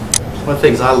 Okay. One of the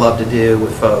things I love to do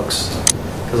with folks,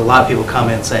 because a lot of people come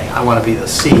in saying, I want to be the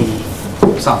C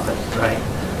something, right?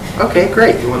 Okay,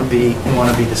 great. You want to be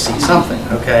the C something.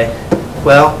 Okay.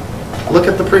 Well, look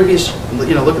at the previous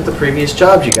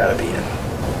jobs you got to be in.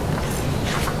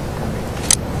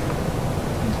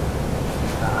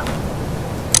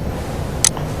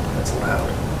 That's loud.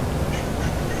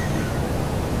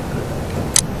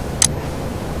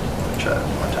 Try it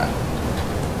one more time.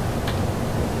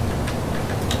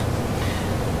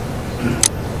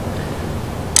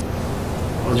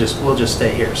 We'll just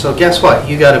stay here. So guess what?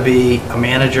 You got to be a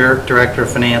manager, director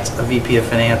of finance, a VP of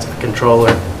finance, a controller,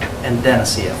 and then a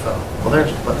CFO. Well,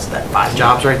 there's what's that? 5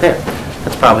 jobs right there.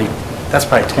 That's probably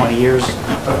 20 years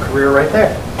of career right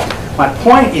there. My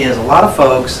point is, a lot of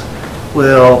folks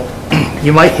will.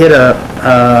 You might hit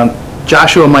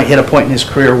Joshua might hit a point in his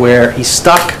career where he's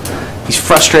stuck, he's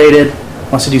frustrated,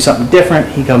 wants to do something different.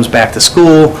 He comes back to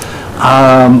school,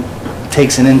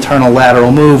 takes an internal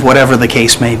lateral move, whatever the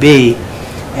case may be.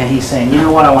 And he's saying, you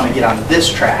know what, I want to get on this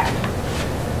track.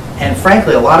 And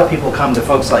frankly, a lot of people come to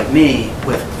folks like me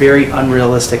with very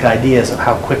unrealistic ideas of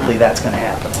how quickly that's going to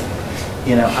happen.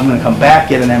 I'm going to come back,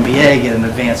 get an MBA, get an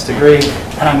advanced degree,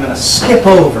 and I'm going to skip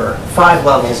over 5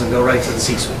 levels and go right to the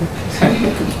C-suite.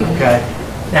 Okay?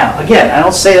 Now, again, I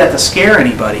don't say that to scare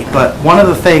anybody, but one of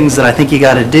the things that I think you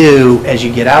got to do as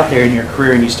you get out there in your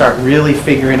career and you start really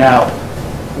figuring out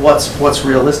what's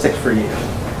realistic for you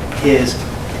is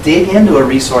dig into a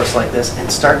resource like this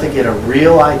and start to get a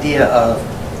real idea of,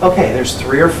 okay, there's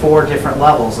 3 or 4 different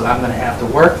levels that I'm going to have to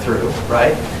work through,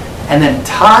 right? And then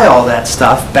tie all that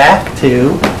stuff back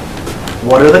to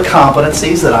what are the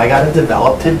competencies that I got to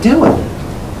develop to do it.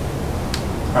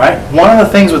 All right? One of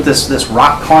the things with this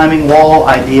rock climbing wall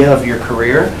idea of your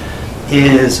career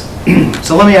is,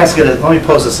 so let me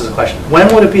pose this as a question. When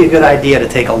would it be a good idea to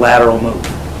take a lateral move?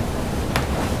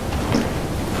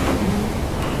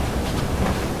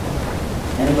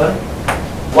 Anybody?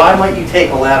 Why might you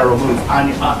take a lateral move on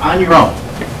your own?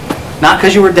 Not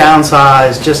because you were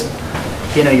downsized, just,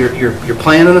 you know, you're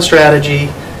planning a strategy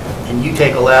and you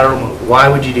take a lateral move. Why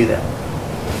would you do that?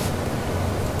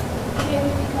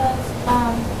 Maybe because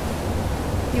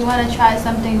you want to try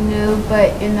something new,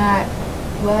 but you're not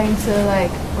willing to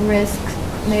like risk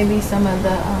maybe some of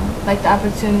the like the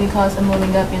opportunity cost of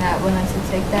moving up. You're not willing to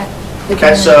take that.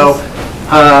 Okay, so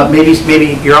maybe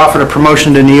you're offered a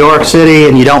promotion to New York City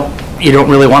and you don't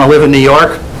really want to live in New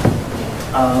York,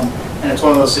 and it's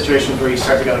one of those situations where you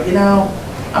start to go, you know,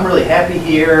 I'm really happy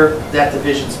here. That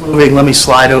division's moving. Let me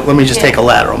slide it. Let me just take a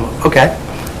lateral move. Okay,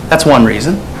 that's one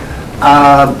reason.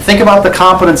 Think about the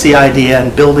competency idea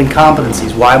and building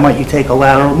competencies. Why might you take a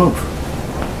lateral move?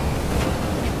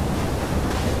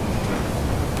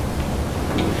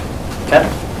 Okay.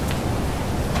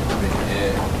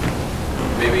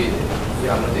 Maybe you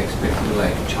are not expecting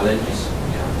like challenges.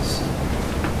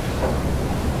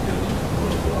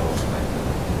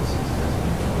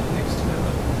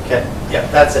 Okay. Yeah,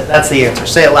 that's it. That's the answer.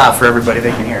 Say it loud for everybody.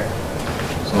 They can hear it.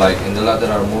 So like in the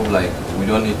lateral move, like we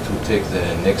don't need to take the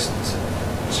next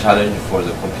challenge for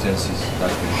the competencies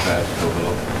that we try to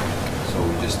develop. So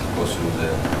we just go through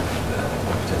the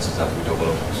competencies that we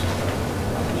develop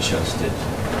at initial stage.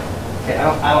 Okay,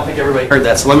 I don't think everybody heard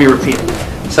that, so let me repeat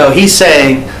it. So he's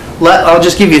saying, I'll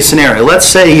just give you a scenario. Let's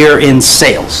say you're in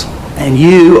sales and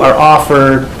you are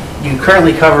offered, you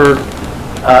currently cover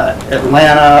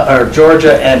Atlanta or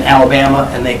Georgia and Alabama,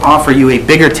 and they offer you a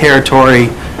bigger territory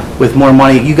with more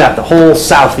money. You got the whole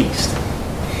Southeast.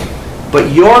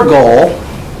 But your goal,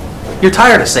 you're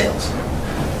tired of sales.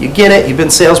 You get it, you've been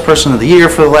salesperson of the year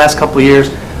for the last couple of years.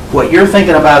 What you're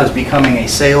thinking about is becoming a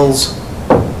sales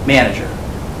manager,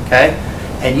 okay?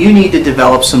 And you need to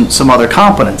develop some other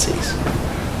competencies.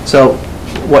 So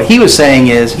what he was saying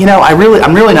is, you know, I'm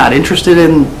really not interested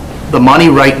in the money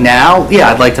right now. Yeah,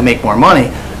 I'd like to make more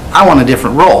money. I want a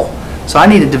different role. So I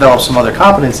need to develop some other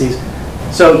competencies.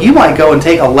 So you might go and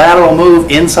take a lateral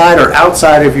move inside or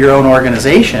outside of your own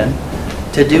organization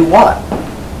to do what?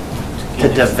 To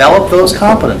develop those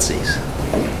competencies,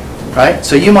 right?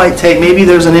 So you might take, maybe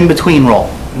there's an in-between role,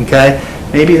 okay?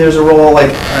 Maybe there's a role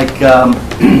like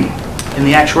in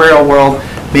the actuarial world,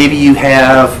 maybe you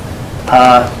have,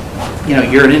 you know,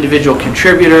 you're an individual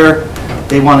contributor.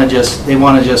 They want to just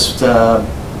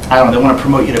I don't know, they want to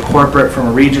promote you to corporate from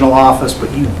a regional office,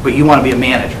 but you want to be a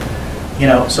manager. You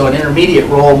know, so an intermediate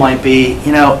role might be,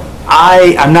 you know,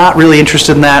 I'm not really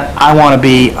interested in that. I want to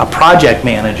be a project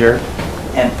manager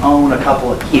and own a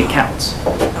couple of key accounts.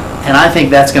 And I think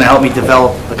that's going to help me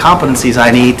develop the competencies I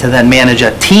need to then manage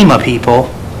a team of people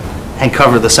and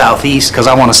cover the Southeast, because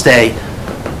I want to stay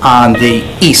on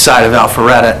the east side of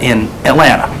Alpharetta in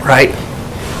Atlanta, right?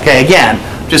 Okay, again,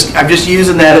 I'm just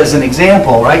using that as an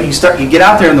example, right? You get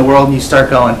out there in the world and you start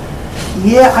going,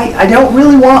 yeah, I don't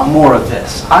really want more of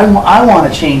this. I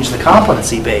want to change the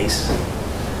competency base.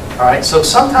 All right, so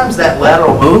sometimes that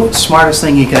lateral move, smartest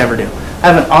thing you can ever do.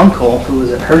 I have an uncle who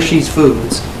was at Hershey's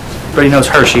Foods. Everybody knows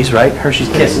Hershey's, right? Hershey's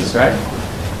Kisses, right?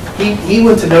 He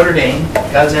went to Notre Dame,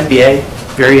 got his MBA,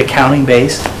 very accounting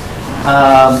based.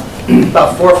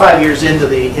 About 4 or 5 years into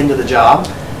the job,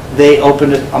 they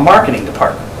opened a marketing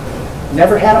department.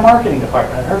 Never had a marketing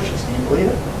department at Hershey's. Can you believe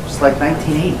it? It was like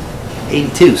 1980,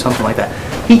 82, something like that.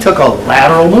 He took a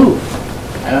lateral move.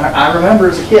 And I remember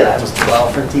as a kid, I was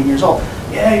 12, 13 years old.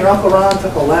 Yeah, your Uncle Ron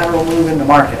took a lateral move into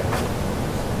marketing.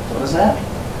 What does that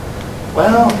mean?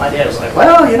 Well, my dad was like,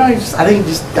 well, you know, I think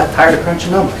he just got tired of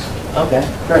crunching numbers. Okay,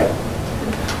 great.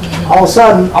 All of a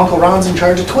sudden, Uncle Ron's in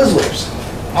charge of Twizzlers.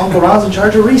 Uncle Ron's in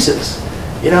charge of Reese's.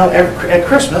 You know, at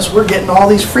Christmas, we're getting all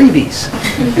these freebies.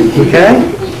 Okay?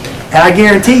 And I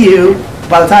guarantee you,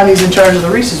 by the time he's in charge of the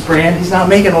Reese's brand, he's not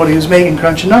making what he was making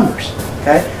crunching numbers.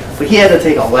 Okay? But he had to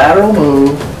take a lateral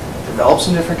move, develop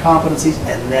some different competencies,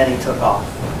 and then he took off.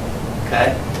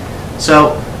 Okay?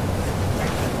 So,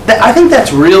 I think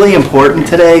that's really important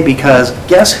today, because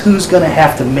guess who's going to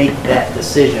have to make that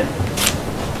decision?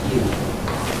 You.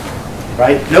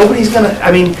 Right? Nobody's going to,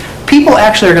 I mean, people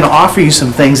actually are going to offer you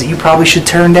some things that you probably should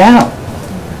turn down.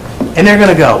 And they're going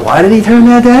to go, why did he turn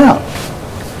that down?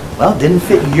 Well, it didn't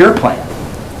fit your plan.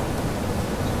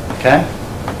 Okay?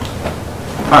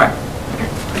 All right.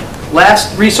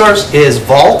 Last resource is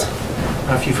Vault. I don't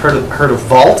know if you've heard of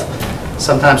Vault,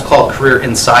 sometimes called Career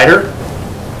Insider.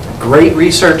 Great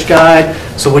research guide.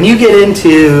 So when you get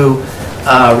into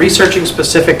researching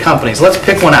specific companies, let's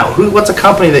pick one out. What's a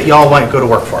company that y'all want to go to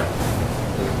work for?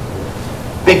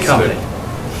 Big company.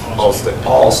 Allstate.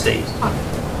 Allstate.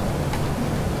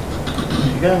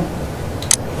 There you go.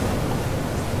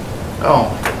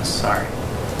 Oh my goodness, sorry.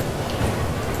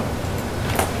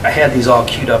 I had these all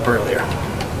queued up earlier.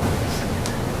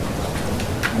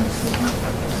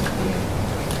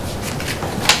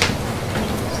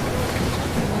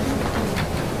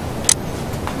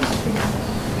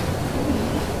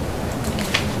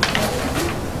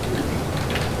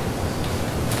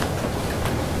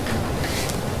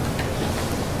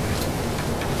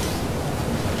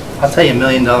 I'll tell you $1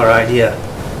 million idea.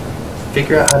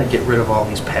 Figure out how to get rid of all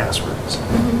these passwords.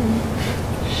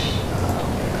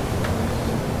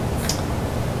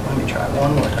 Let me try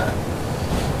one more time.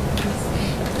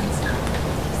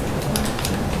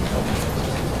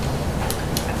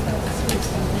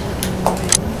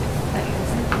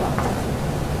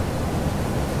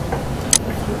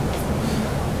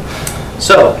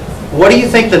 So, what do you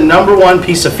think the #1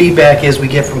 piece of feedback is we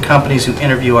get from companies who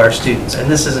interview our students? And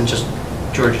this isn't just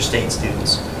Georgia State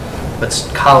students, but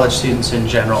college students in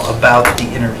general, about the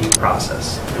interview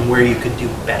process and where you could do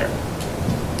better.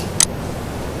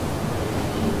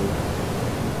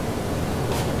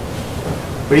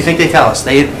 What do you think they tell us?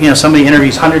 Somebody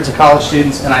interviews hundreds of college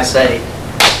students, and I say,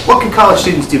 what can college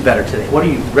students do better today? What are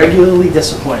you regularly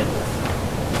disappointed with?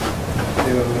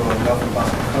 They don't know enough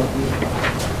about the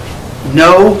company.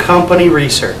 No company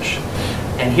research.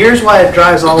 And here's why it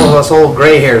drives all of us old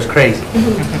gray hairs crazy.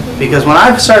 Because when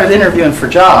I started interviewing for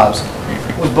jobs,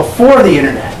 it was before the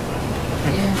internet.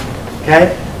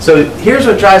 Okay? So here's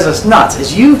what drives us nuts,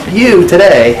 is you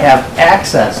today have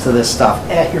access to this stuff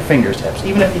at your fingertips.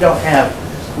 Even if you don't have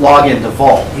login to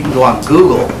Vault, you can go on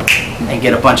Google and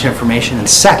get a bunch of information in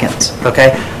seconds.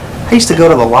 Okay? I used to go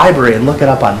to the library and look it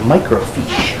up on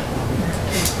microfiche.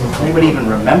 Anybody even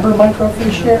remember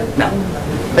microfiche here? No.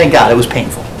 Thank God, it was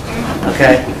painful.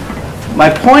 Okay? My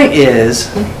point is,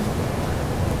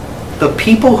 the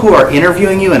people who are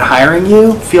interviewing you and hiring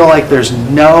you feel like there's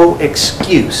no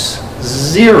excuse,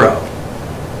 zero,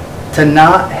 to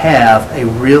not have a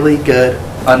really good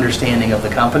understanding of the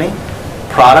company,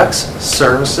 products,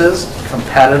 services,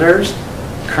 competitors,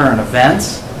 current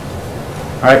events.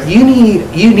 All right, you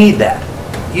need that.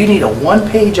 You need a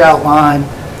one-page outline,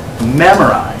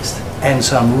 memorized, and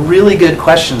some really good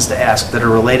questions to ask that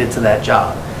are related to that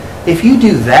job. If you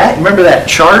do that, remember that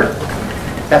chart?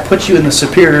 That puts you in the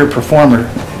superior performer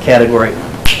category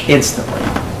instantly.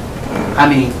 I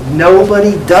mean,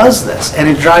 nobody does this, and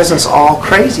it drives us all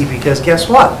crazy because guess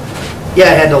what? Yeah,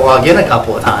 I had to log in a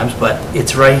couple of times, but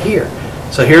it's right here.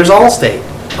 So here's Allstate.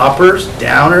 Uppers,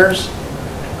 downers,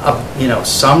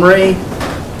 summary.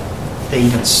 They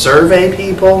even survey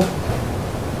people.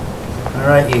 All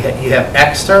right, you have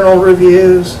external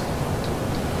reviews.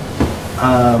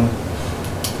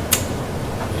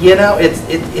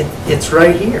 It's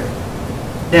right here.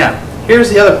 Now, here's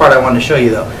the other part I wanted to show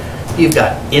you though. You've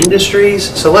got industries.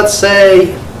 So let's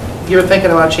say you're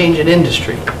thinking about changing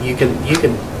industry. You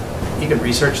can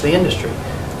research the industry.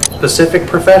 Specific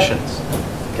professions.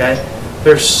 Okay?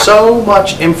 There's so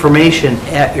much information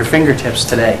at your fingertips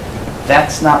today.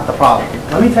 That's not the problem.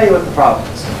 Let me tell you what the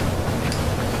problem is.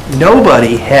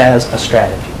 Nobody has a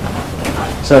strategy.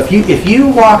 So if you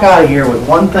walk out of here with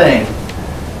one thing,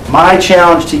 my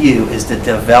challenge to you is to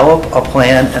develop a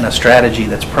plan and a strategy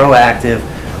that's proactive,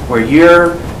 where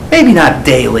you're, maybe not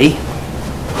daily,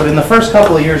 but in the first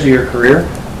couple of years of your career,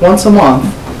 once a month,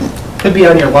 could be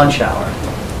on your lunch hour.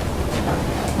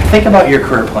 Think about your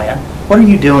career plan. What are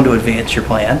you doing to advance your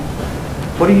plan?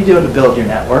 What are you doing to build your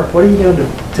network? What are you doing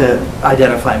to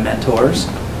identify mentors?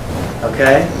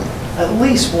 Okay? At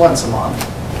least once a month.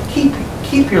 Keep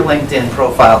your LinkedIn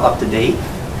profile up to date.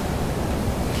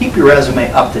 Keep your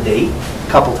resume up to date a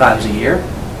couple times a year,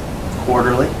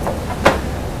 quarterly.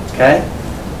 Okay?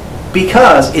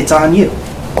 Because it's on you.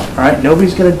 All right?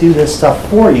 Nobody's going to do this stuff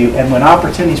for you, and when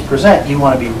opportunities present, you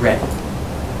want to be ready.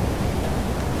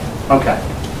 Okay.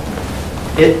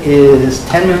 It is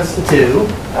 10 minutes to 2.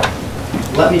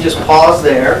 Let me just pause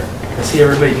there. I see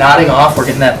everybody nodding off. We're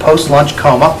getting that post-lunch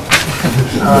coma.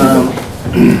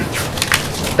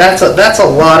 That's a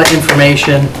lot of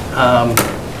information.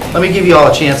 Let me give you all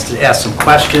a chance to ask some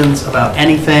questions about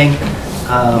anything.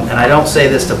 And I don't say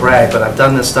this to brag, but I've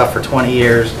done this stuff for 20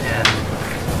 years, and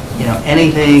you know,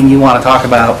 anything you want to talk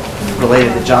about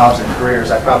related to jobs and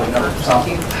careers, I probably know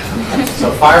something.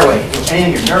 So fire away.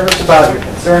 Anything you're nervous about, you're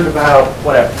concerned about,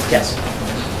 whatever. Yes.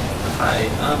 Hi.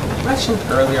 You mentioned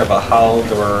earlier about how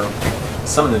there were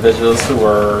some individuals who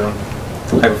were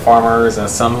high performers and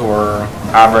some who were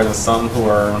average and some who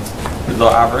were below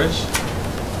average.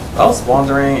 I was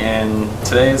wondering, in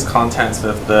today's context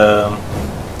with the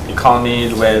economy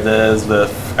the way it is,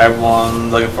 with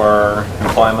everyone looking for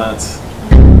employment,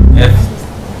 if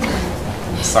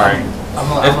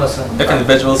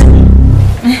individuals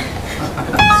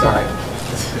sorry,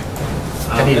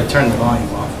 I need to turn the volume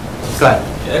off. Go ahead.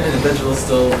 if individuals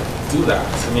still do that,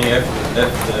 I mean, if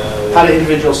How do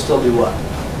individuals still do what?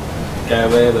 get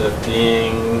away with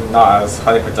being not as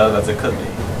highly productive as it could be.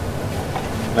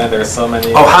 Man, there's so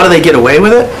many. Oh, how do they get away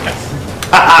with it?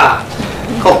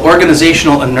 Called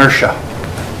organizational inertia.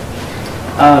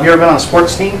 Have you ever been on a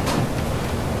sports team?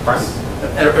 Pardon?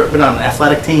 Ever been on an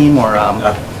athletic team, or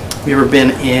No. have you ever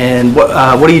been in,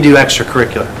 what do you do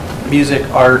extracurricular? Music,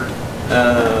 art?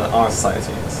 Honor societies.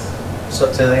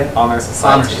 So, say that again? Honor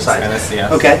societies. Honor society.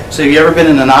 NSCS. Okay, so have you ever been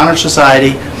in an honor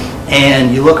society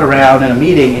and you look around in a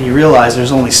meeting and you realize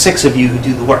there's only 6 of you who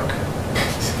do the work?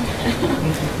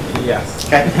 Yes.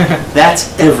 Okay,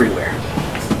 that's everywhere.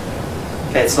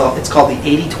 Okay, so it's called the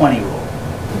 80-20 rule.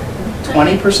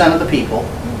 20% of the people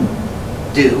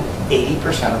do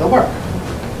 80% of the work.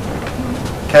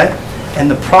 Okay,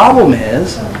 and the problem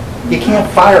is you can't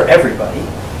fire everybody.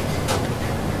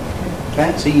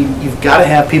 Okay, so you've got to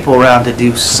have people around to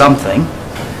do something.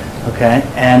 Okay,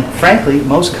 and frankly,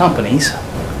 most companies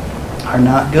are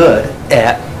not good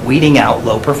at weeding out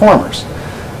low performers.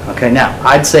 Okay, now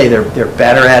I'd say they're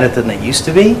better at it than they used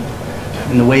to be,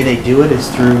 and the way they do it is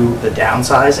through the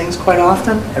downsizings quite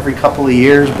often. Every couple of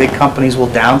years, big companies will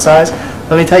downsize.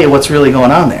 Let me tell you what's really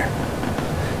going on there.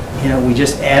 You know, we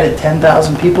just added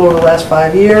 10,000 people over the last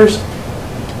 5 years.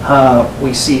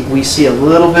 We see a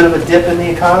little bit of a dip in the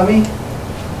economy.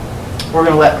 We're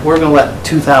gonna let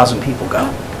 2,000 people go.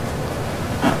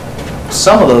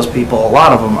 Some of those people, a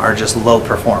lot of them are just low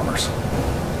performers,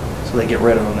 so they get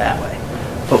rid of them that way.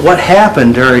 But what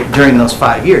happened during those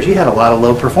 5 years? You had a lot of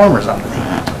low performers on the team.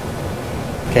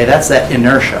 Okay, that's that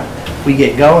inertia. We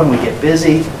get going, we get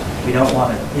busy. We don't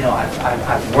want to, you know,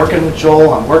 I'm working with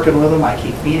Joel. I'm working with him. I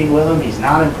keep meeting with him. He's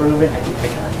not improving. I keep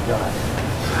picking on you, don't I?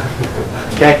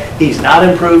 Okay, he's not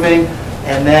improving.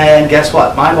 And then guess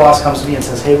what? My boss comes to me and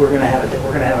says, "Hey, we're going to have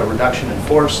a reduction in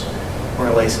force. We're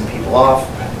going to lay some people off.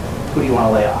 Who do you want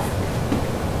to lay off?"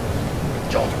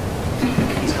 Joel.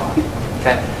 He's gone.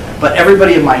 Okay. But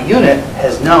everybody in my unit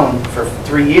has known for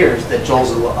 3 years that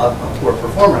Joel's a poor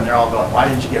performer, and they're all going, "Why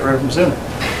didn't you get rid of him sooner?"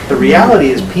 The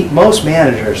reality is, most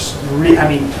managers, I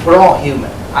mean, we're all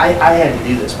human. I had to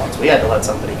do this once. We had to let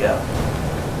somebody go.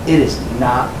 It is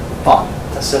not fun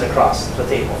to sit across the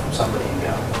table from somebody and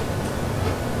go,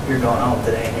 "You're going home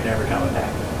today and you're never coming back."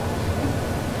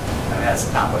 I mean,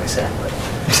 that's not what I said, but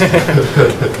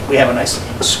we have a nice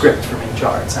script from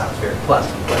HR. It sounds very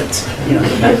pleasant, but it's, you know,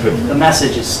 the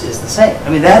message is the same. I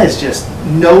mean, that is just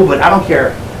nobody. I don't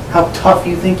care how tough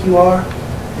you think you are.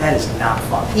 That is not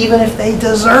fun. Even if they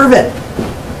deserve it,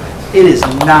 it is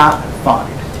not fun.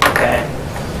 Okay.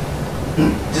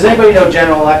 Does anybody know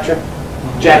General Electric?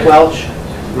 Jack Welch.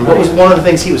 What was one of the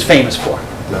things he was famous for?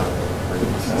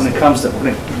 When it comes to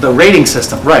the rating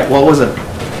system, right? What was it?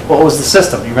 What was the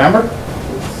system? You remember?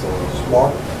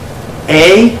 Smart.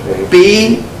 A,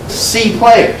 B, C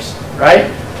players,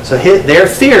 right? So their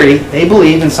theory, they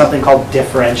believe in something called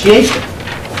differentiation,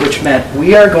 which meant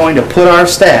we are going to put our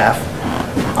staff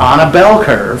on a bell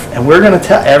curve, and we're going to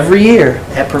tell every year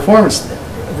at performance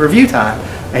review time,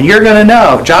 and you're going to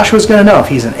know, Joshua's going to know if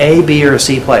he's an A, B, or a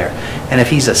C player. And if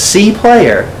he's a C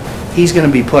player, he's going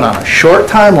to be put on a short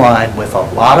timeline with a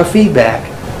lot of feedback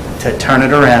to turn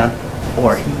it around,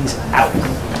 or he's out.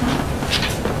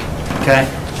 Okay?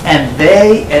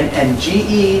 And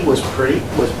GE was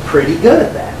pretty good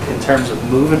at that in terms of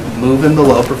moving the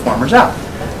low performers out.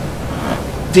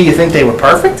 Do you think they were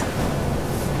perfect?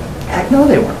 Heck no,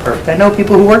 they weren't perfect. I know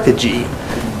people who worked at GE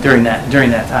during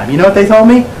that time. You know what they told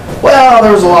me? Well,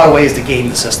 there was a lot of ways to game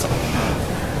the system.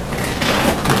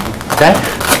 Okay?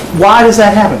 Why does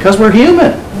that happen? Because we're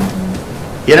human.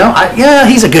 You know, yeah,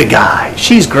 he's a good guy.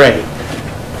 She's great.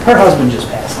 Her husband just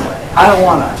passed away. I don't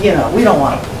want to, you know, we don't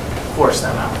want to force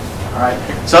them out. All right?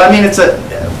 So, I mean, it's a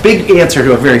big answer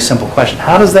to a very simple question.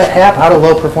 How does that happen? How do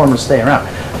low performers stay around?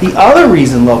 The other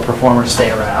reason low performers stay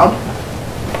around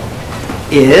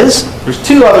is, there's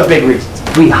 2 other big reasons.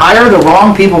 We hire the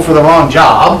wrong people for the wrong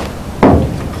job,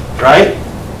 right?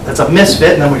 That's a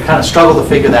misfit, and then we kind of struggle to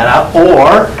figure that out.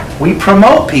 Or We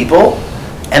promote people,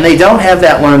 and they don't have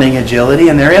that learning agility,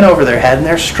 and they're in over their head, and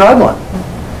they're struggling.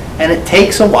 And it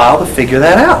takes a while to figure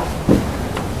that out.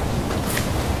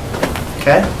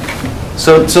 Okay?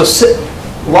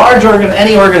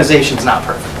 Any organization's not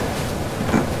perfect.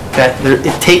 Okay?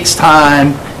 It takes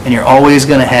time, and you're always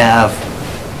going to have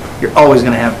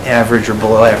average or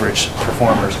below average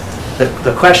performers.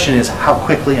 The question is, how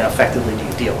quickly and effectively do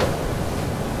you deal with it?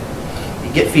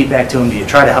 You get feedback to them, do you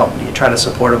try to help them, do you try to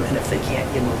support them, and if they can't,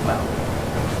 you move them out.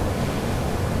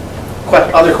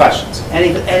 Other questions?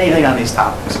 Anything on these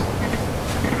topics?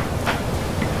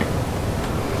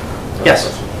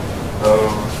 Yes?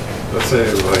 Let's say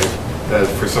that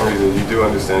for some reason you do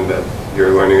understand that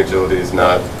your learning agility is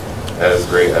not as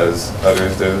great as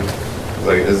others do.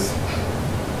 Is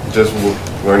just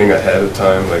learning ahead of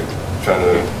time, trying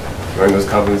to learn those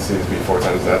competencies before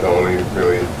time, is that the only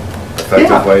really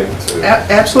effective way to...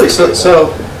 Absolutely.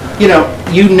 So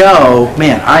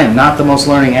man, I am not the most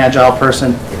learning agile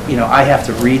person. I have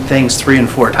to read things 3 and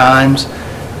 4 times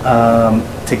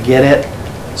to get it.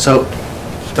 So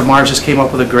DeMar just came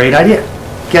up with a great idea.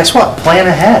 Guess what? Plan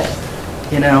ahead.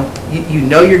 You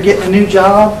know you're getting a new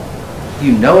job.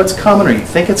 You know it's coming, or you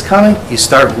think it's coming. You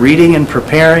start reading and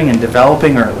preparing and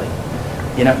developing early.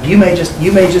 You may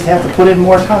just have to put in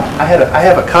more time. I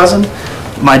have a cousin.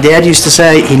 My dad used to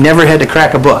say he never had to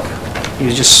crack a book. He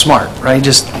was just smart, right?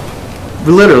 Just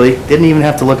literally didn't even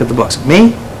have to look at the books.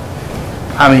 Me,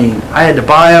 I had to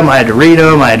buy them, I had to read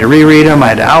them, I had to reread them, I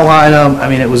had to outline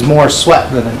them. It was more sweat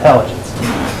than intelligence.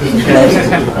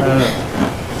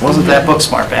 Wasn't that book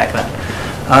smart back then.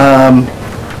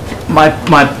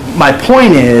 My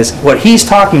point is, what he's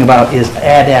talking about is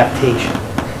adaptation.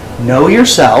 Know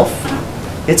yourself.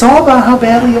 It's all about how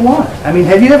badly you want it.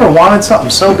 Have you ever wanted something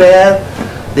so bad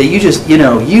that you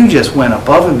just went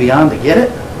above and beyond to get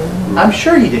it? I'm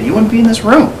sure you did. You wouldn't be in this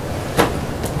room.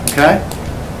 Okay?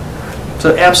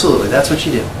 So absolutely, that's what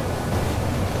you do.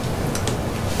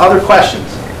 Other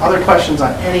questions? Other questions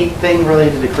on anything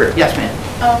related to career? Yes, ma'am.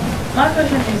 My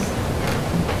question is,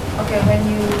 okay, when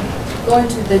you go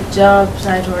into the job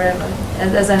site or whatever,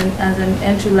 as an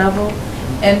entry level,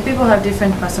 and people have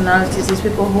different personalities, there's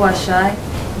people who are shy.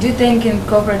 Do you think in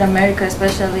corporate America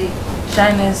especially,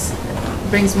 shyness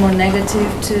brings more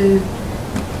negative to...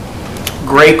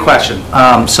 Great question.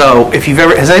 So if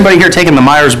has anybody here taken the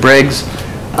Myers-Briggs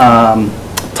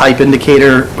type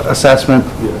indicator assessment?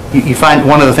 You find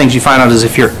one of the things you find out is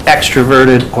if you're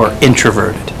extroverted or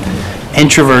introverted.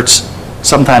 Introverts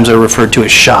sometimes are referred to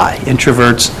as shy.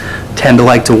 Introverts tend to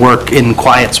like to work in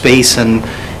quiet space, and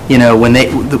when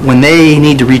they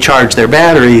need to recharge their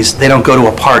batteries, they don't go to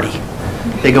a party.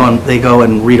 They go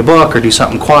and read a book or do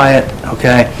something quiet.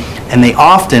 Okay. And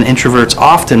introverts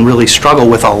often really struggle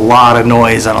with a lot of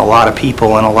noise and a lot of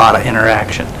people and a lot of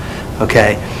interaction.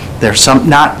 Okay, there's some,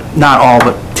 not all,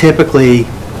 but typically,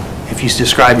 if you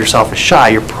describe yourself as shy,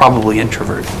 you're probably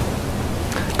introverted.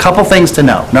 Couple things to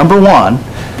know. Number one,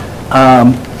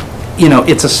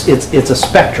 it's a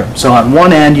spectrum. So on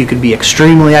one end, you could be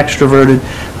extremely extroverted.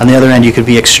 On the other end, you could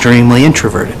be extremely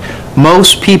introverted.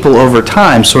 Most people over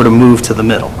time sort of move to the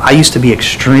middle. I used to be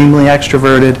extremely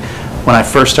extroverted. When I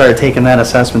first started taking that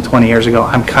assessment 20 years ago,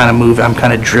 I'm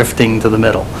kind of drifting to the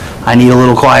middle. I need a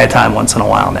little quiet time once in a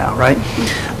while now, right?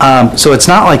 So it's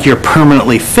not like you're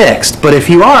permanently fixed, but if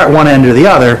you are at one end or the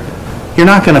other, you're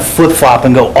not going to flip-flop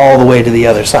and go all the way to the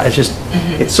other side. It's just,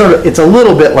 it's a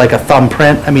little bit like a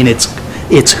thumbprint.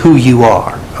 It's who you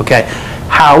are, okay?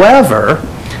 However,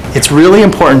 it's really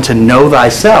important to know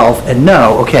thyself and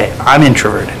know, okay, I'm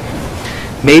introverted.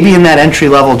 Maybe in that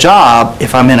entry-level job,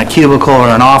 if I'm in a cubicle or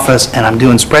an office and I'm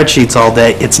doing spreadsheets all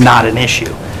day, it's not an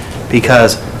issue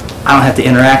because I don't have to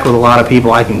interact with a lot of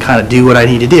people. I can kind of do what I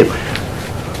need to do.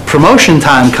 Promotion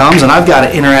time comes and I've got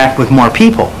to interact with more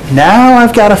people. Now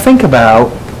I've got to think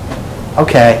about,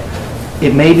 okay,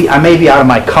 I may be out of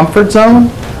my comfort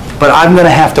zone, but I'm going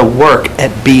to have to work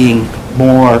at being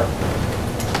more,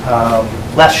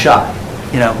 less shy,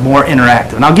 more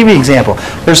interactive. And I'll give you an example.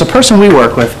 There's a person we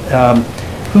work with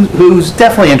who's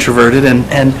definitely introverted,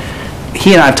 and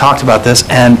he and I have talked about this,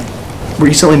 and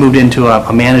recently moved into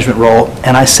a management role,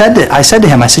 and I said to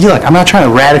him, look, I'm not trying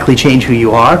to radically change who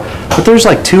you are, but there's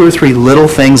like 2 or 3 little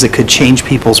things that could change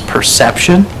people's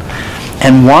perception,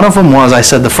 and one of them was, I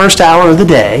said, the first hour of the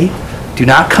day, do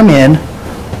not come in,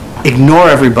 ignore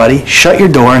everybody, shut your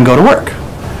door, and go to work.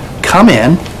 Come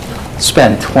in,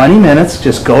 spend 20 minutes,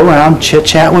 just go around,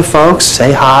 chit-chat with folks,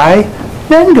 say hi,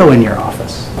 then go in your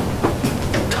office.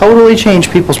 Totally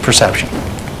change people's perception.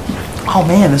 Oh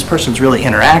man, this person's really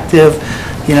interactive.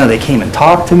 They came and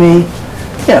talked to me.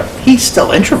 He's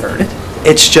still introverted.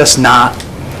 It's just not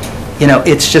You know,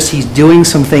 it's just he's doing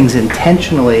some things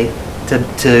intentionally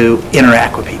to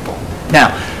interact with people. Now,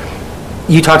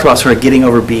 you talked about sort of getting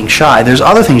over being shy. There's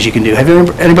other things you can do. Have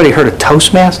anybody heard of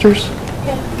Toastmasters?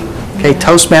 Yeah. Okay,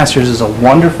 Toastmasters is a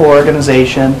wonderful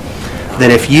organization that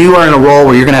if you are in a role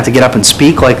where you're going to have to get up and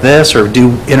speak like this or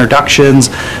do introductions,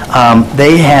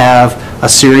 they have a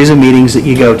series of meetings that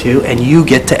you go to, and you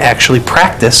get to actually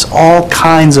practice all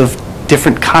kinds of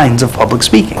different kinds of public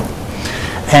speaking.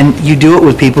 And you do it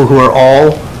with people who are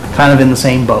all kind of in the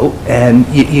same boat, and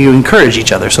you encourage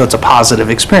each other, so it's a positive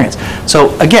experience.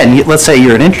 So again, let's say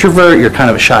you're an introvert, you're kind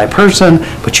of a shy person,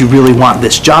 but you really want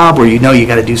this job where you know you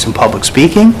got to do some public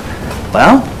speaking.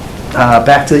 Well,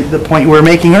 back to the point we were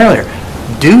making earlier,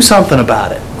 do something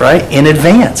about it, right? In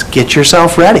advance, get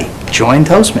yourself ready. Join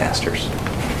Toastmasters.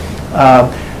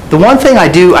 The one thing I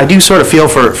do sort of feel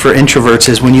for introverts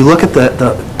is when you look at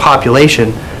the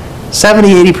population,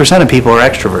 70–80% of people are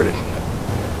extroverted.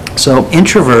 So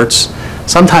introverts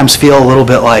sometimes feel a little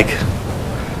bit like,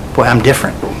 boy, I'm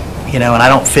different, you know, and I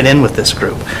don't fit in with this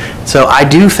group. So I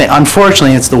do think,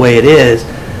 unfortunately, it's the way it is.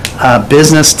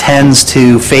 Business tends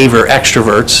to favor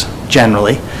extroverts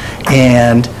generally,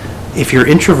 and if you're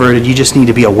introverted, you just need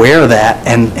to be aware of that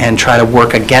and try to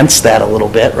work against that a little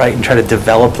bit, right, and try to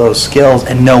develop those skills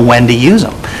and know when to use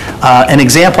them. An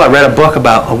example, I read a book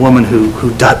about a woman who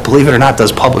believe it or not,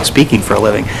 does public speaking for a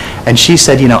living, and she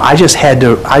said, you know, I just had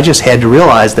to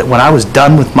realize that when I was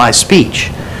done with my speech,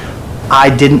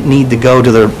 I didn't need to go to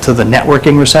the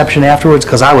networking reception afterwards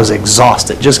because I was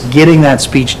exhausted just getting that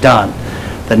speech done.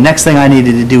 The next thing I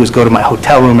needed to do was go to my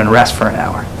hotel room and rest for an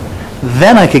hour.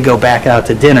 Then I could go back out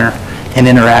to dinner and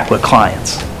interact with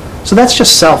clients. So that's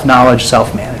just self-knowledge,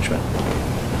 self-management.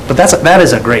 But that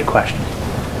is a great question.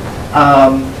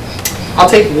 I'll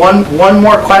take one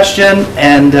more question,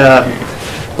 and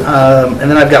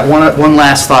then I've got one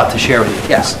last thought to share with you.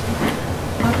 Yes?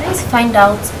 Let's find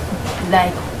out,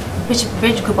 like,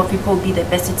 which group of people would be the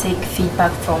best to take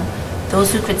feedback from?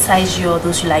 Those who criticize you or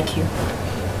those who like you?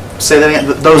 Say that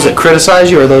again. Those that criticize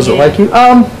you or those that like you?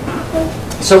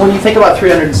 So when you think about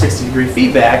 360-degree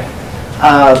feedback,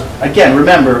 again,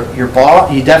 remember, your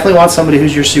boss, you definitely want somebody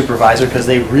who's your supervisor because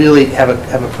they really have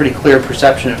a pretty clear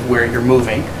perception of where you're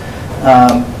moving.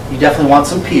 You definitely want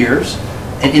some peers,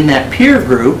 and in that peer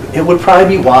group, it would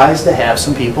probably be wise to have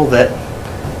some people that,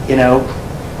 you know,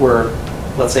 were,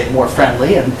 let's say, more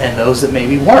friendly, and those that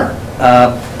maybe weren't.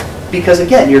 Because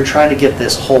again, you're trying to get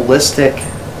this holistic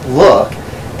look,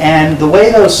 and the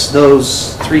way those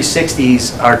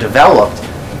 360s are developed,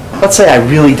 let's say I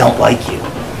really don't like you.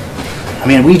 I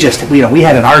mean, we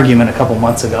had an argument a couple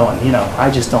months ago, and, you know, I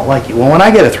just don't like you. Well, when I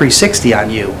get a 360 on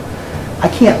you, I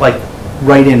can't, like,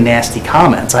 write in nasty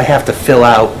comments. I have to fill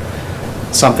out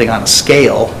something on a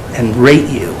scale and rate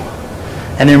you.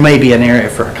 And there may be an area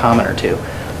for a comment or two.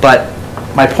 But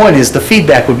my point is the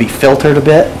feedback would be filtered a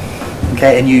bit,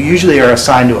 okay? And you usually are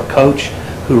assigned to a coach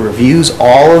who reviews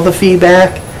all of the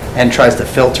feedback and tries to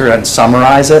filter and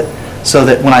summarize it so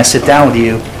that when I sit down with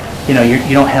you, you know,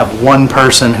 you don't have one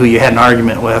person who you had an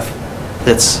argument with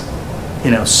that's, you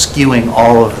know, skewing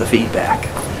all of the feedback.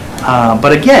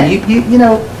 But again, you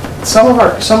know, some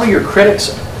of your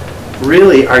critics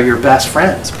really are your best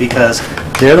friends because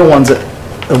they're the ones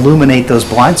that illuminate those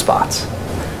blind spots.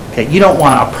 Okay, you don't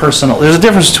want a personal. There's a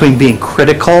difference between being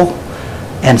critical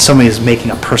and somebody is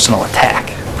making a personal attack.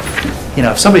 You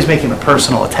know, if somebody's making a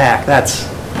personal attack, that's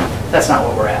not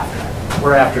what we're after.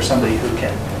 We're after somebody who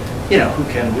can, you know, who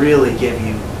can really give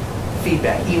you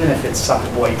feedback, even if it's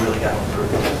something, boy, you really got to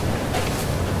improve.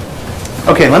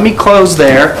 Okay, let me close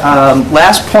there.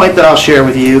 Last point that I'll share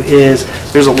with you is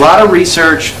there's a lot of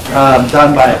research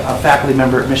done by a faculty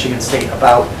member at Michigan State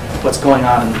about what's going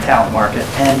on in the talent market,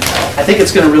 and I think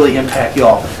it's going to really impact you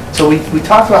all. So we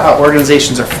talked about how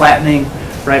organizations are flattening,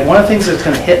 right? One of the things that's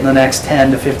going to hit in the next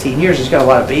 10 to 15 years is you've got a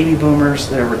lot of baby boomers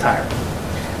that are retiring.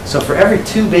 So for every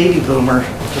 2 baby boomer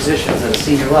positions at a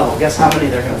senior level, guess how many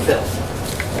they're going to fill?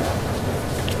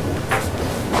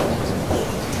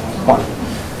 1.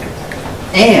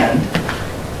 And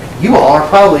you all are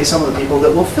probably some of the people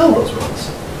that will fill those roles.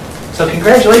 So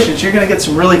congratulations, you're going to get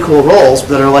some really cool roles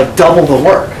that are like double the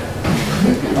work.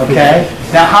 Okay?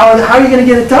 Now how are you going to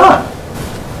get it done?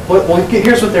 Well,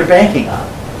 here's what they're banking on.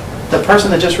 The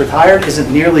person that just retired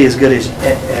isn't nearly as good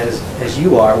as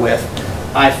you are with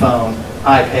iPhone,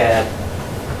 iPad,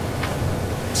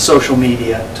 social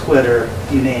media, Twitter,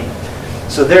 you name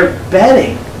it. So they're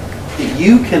betting that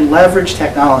you can leverage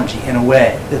technology in a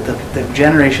way that the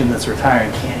generation that's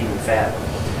retiring can't even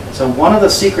fathom. So one of the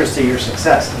secrets to your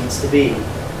success needs to be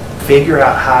figure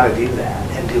out how to do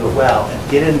that and do it well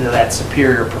and get into that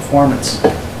superior performance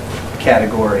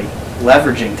category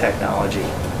leveraging technology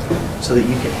so that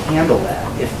you can handle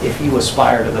that if you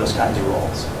aspire to those kinds of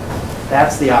roles.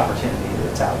 That's the opportunity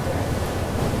that's out there.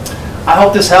 I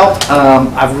hope this helped.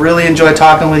 I've really enjoyed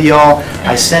talking with you all.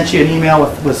 I sent you an email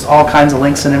with all kinds of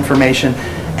links and information,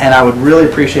 and I would really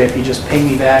appreciate if you just ping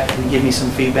me back and give me some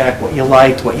feedback, what you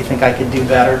liked, what you think I could do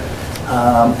better.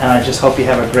 And I just hope you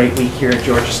have a great week here at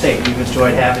Georgia State. We've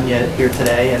enjoyed having you here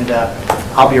today, and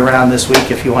I'll be around this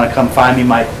week if you want to come find me.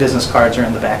 My business cards are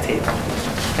in the back table.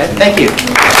 Okay, thank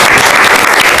you.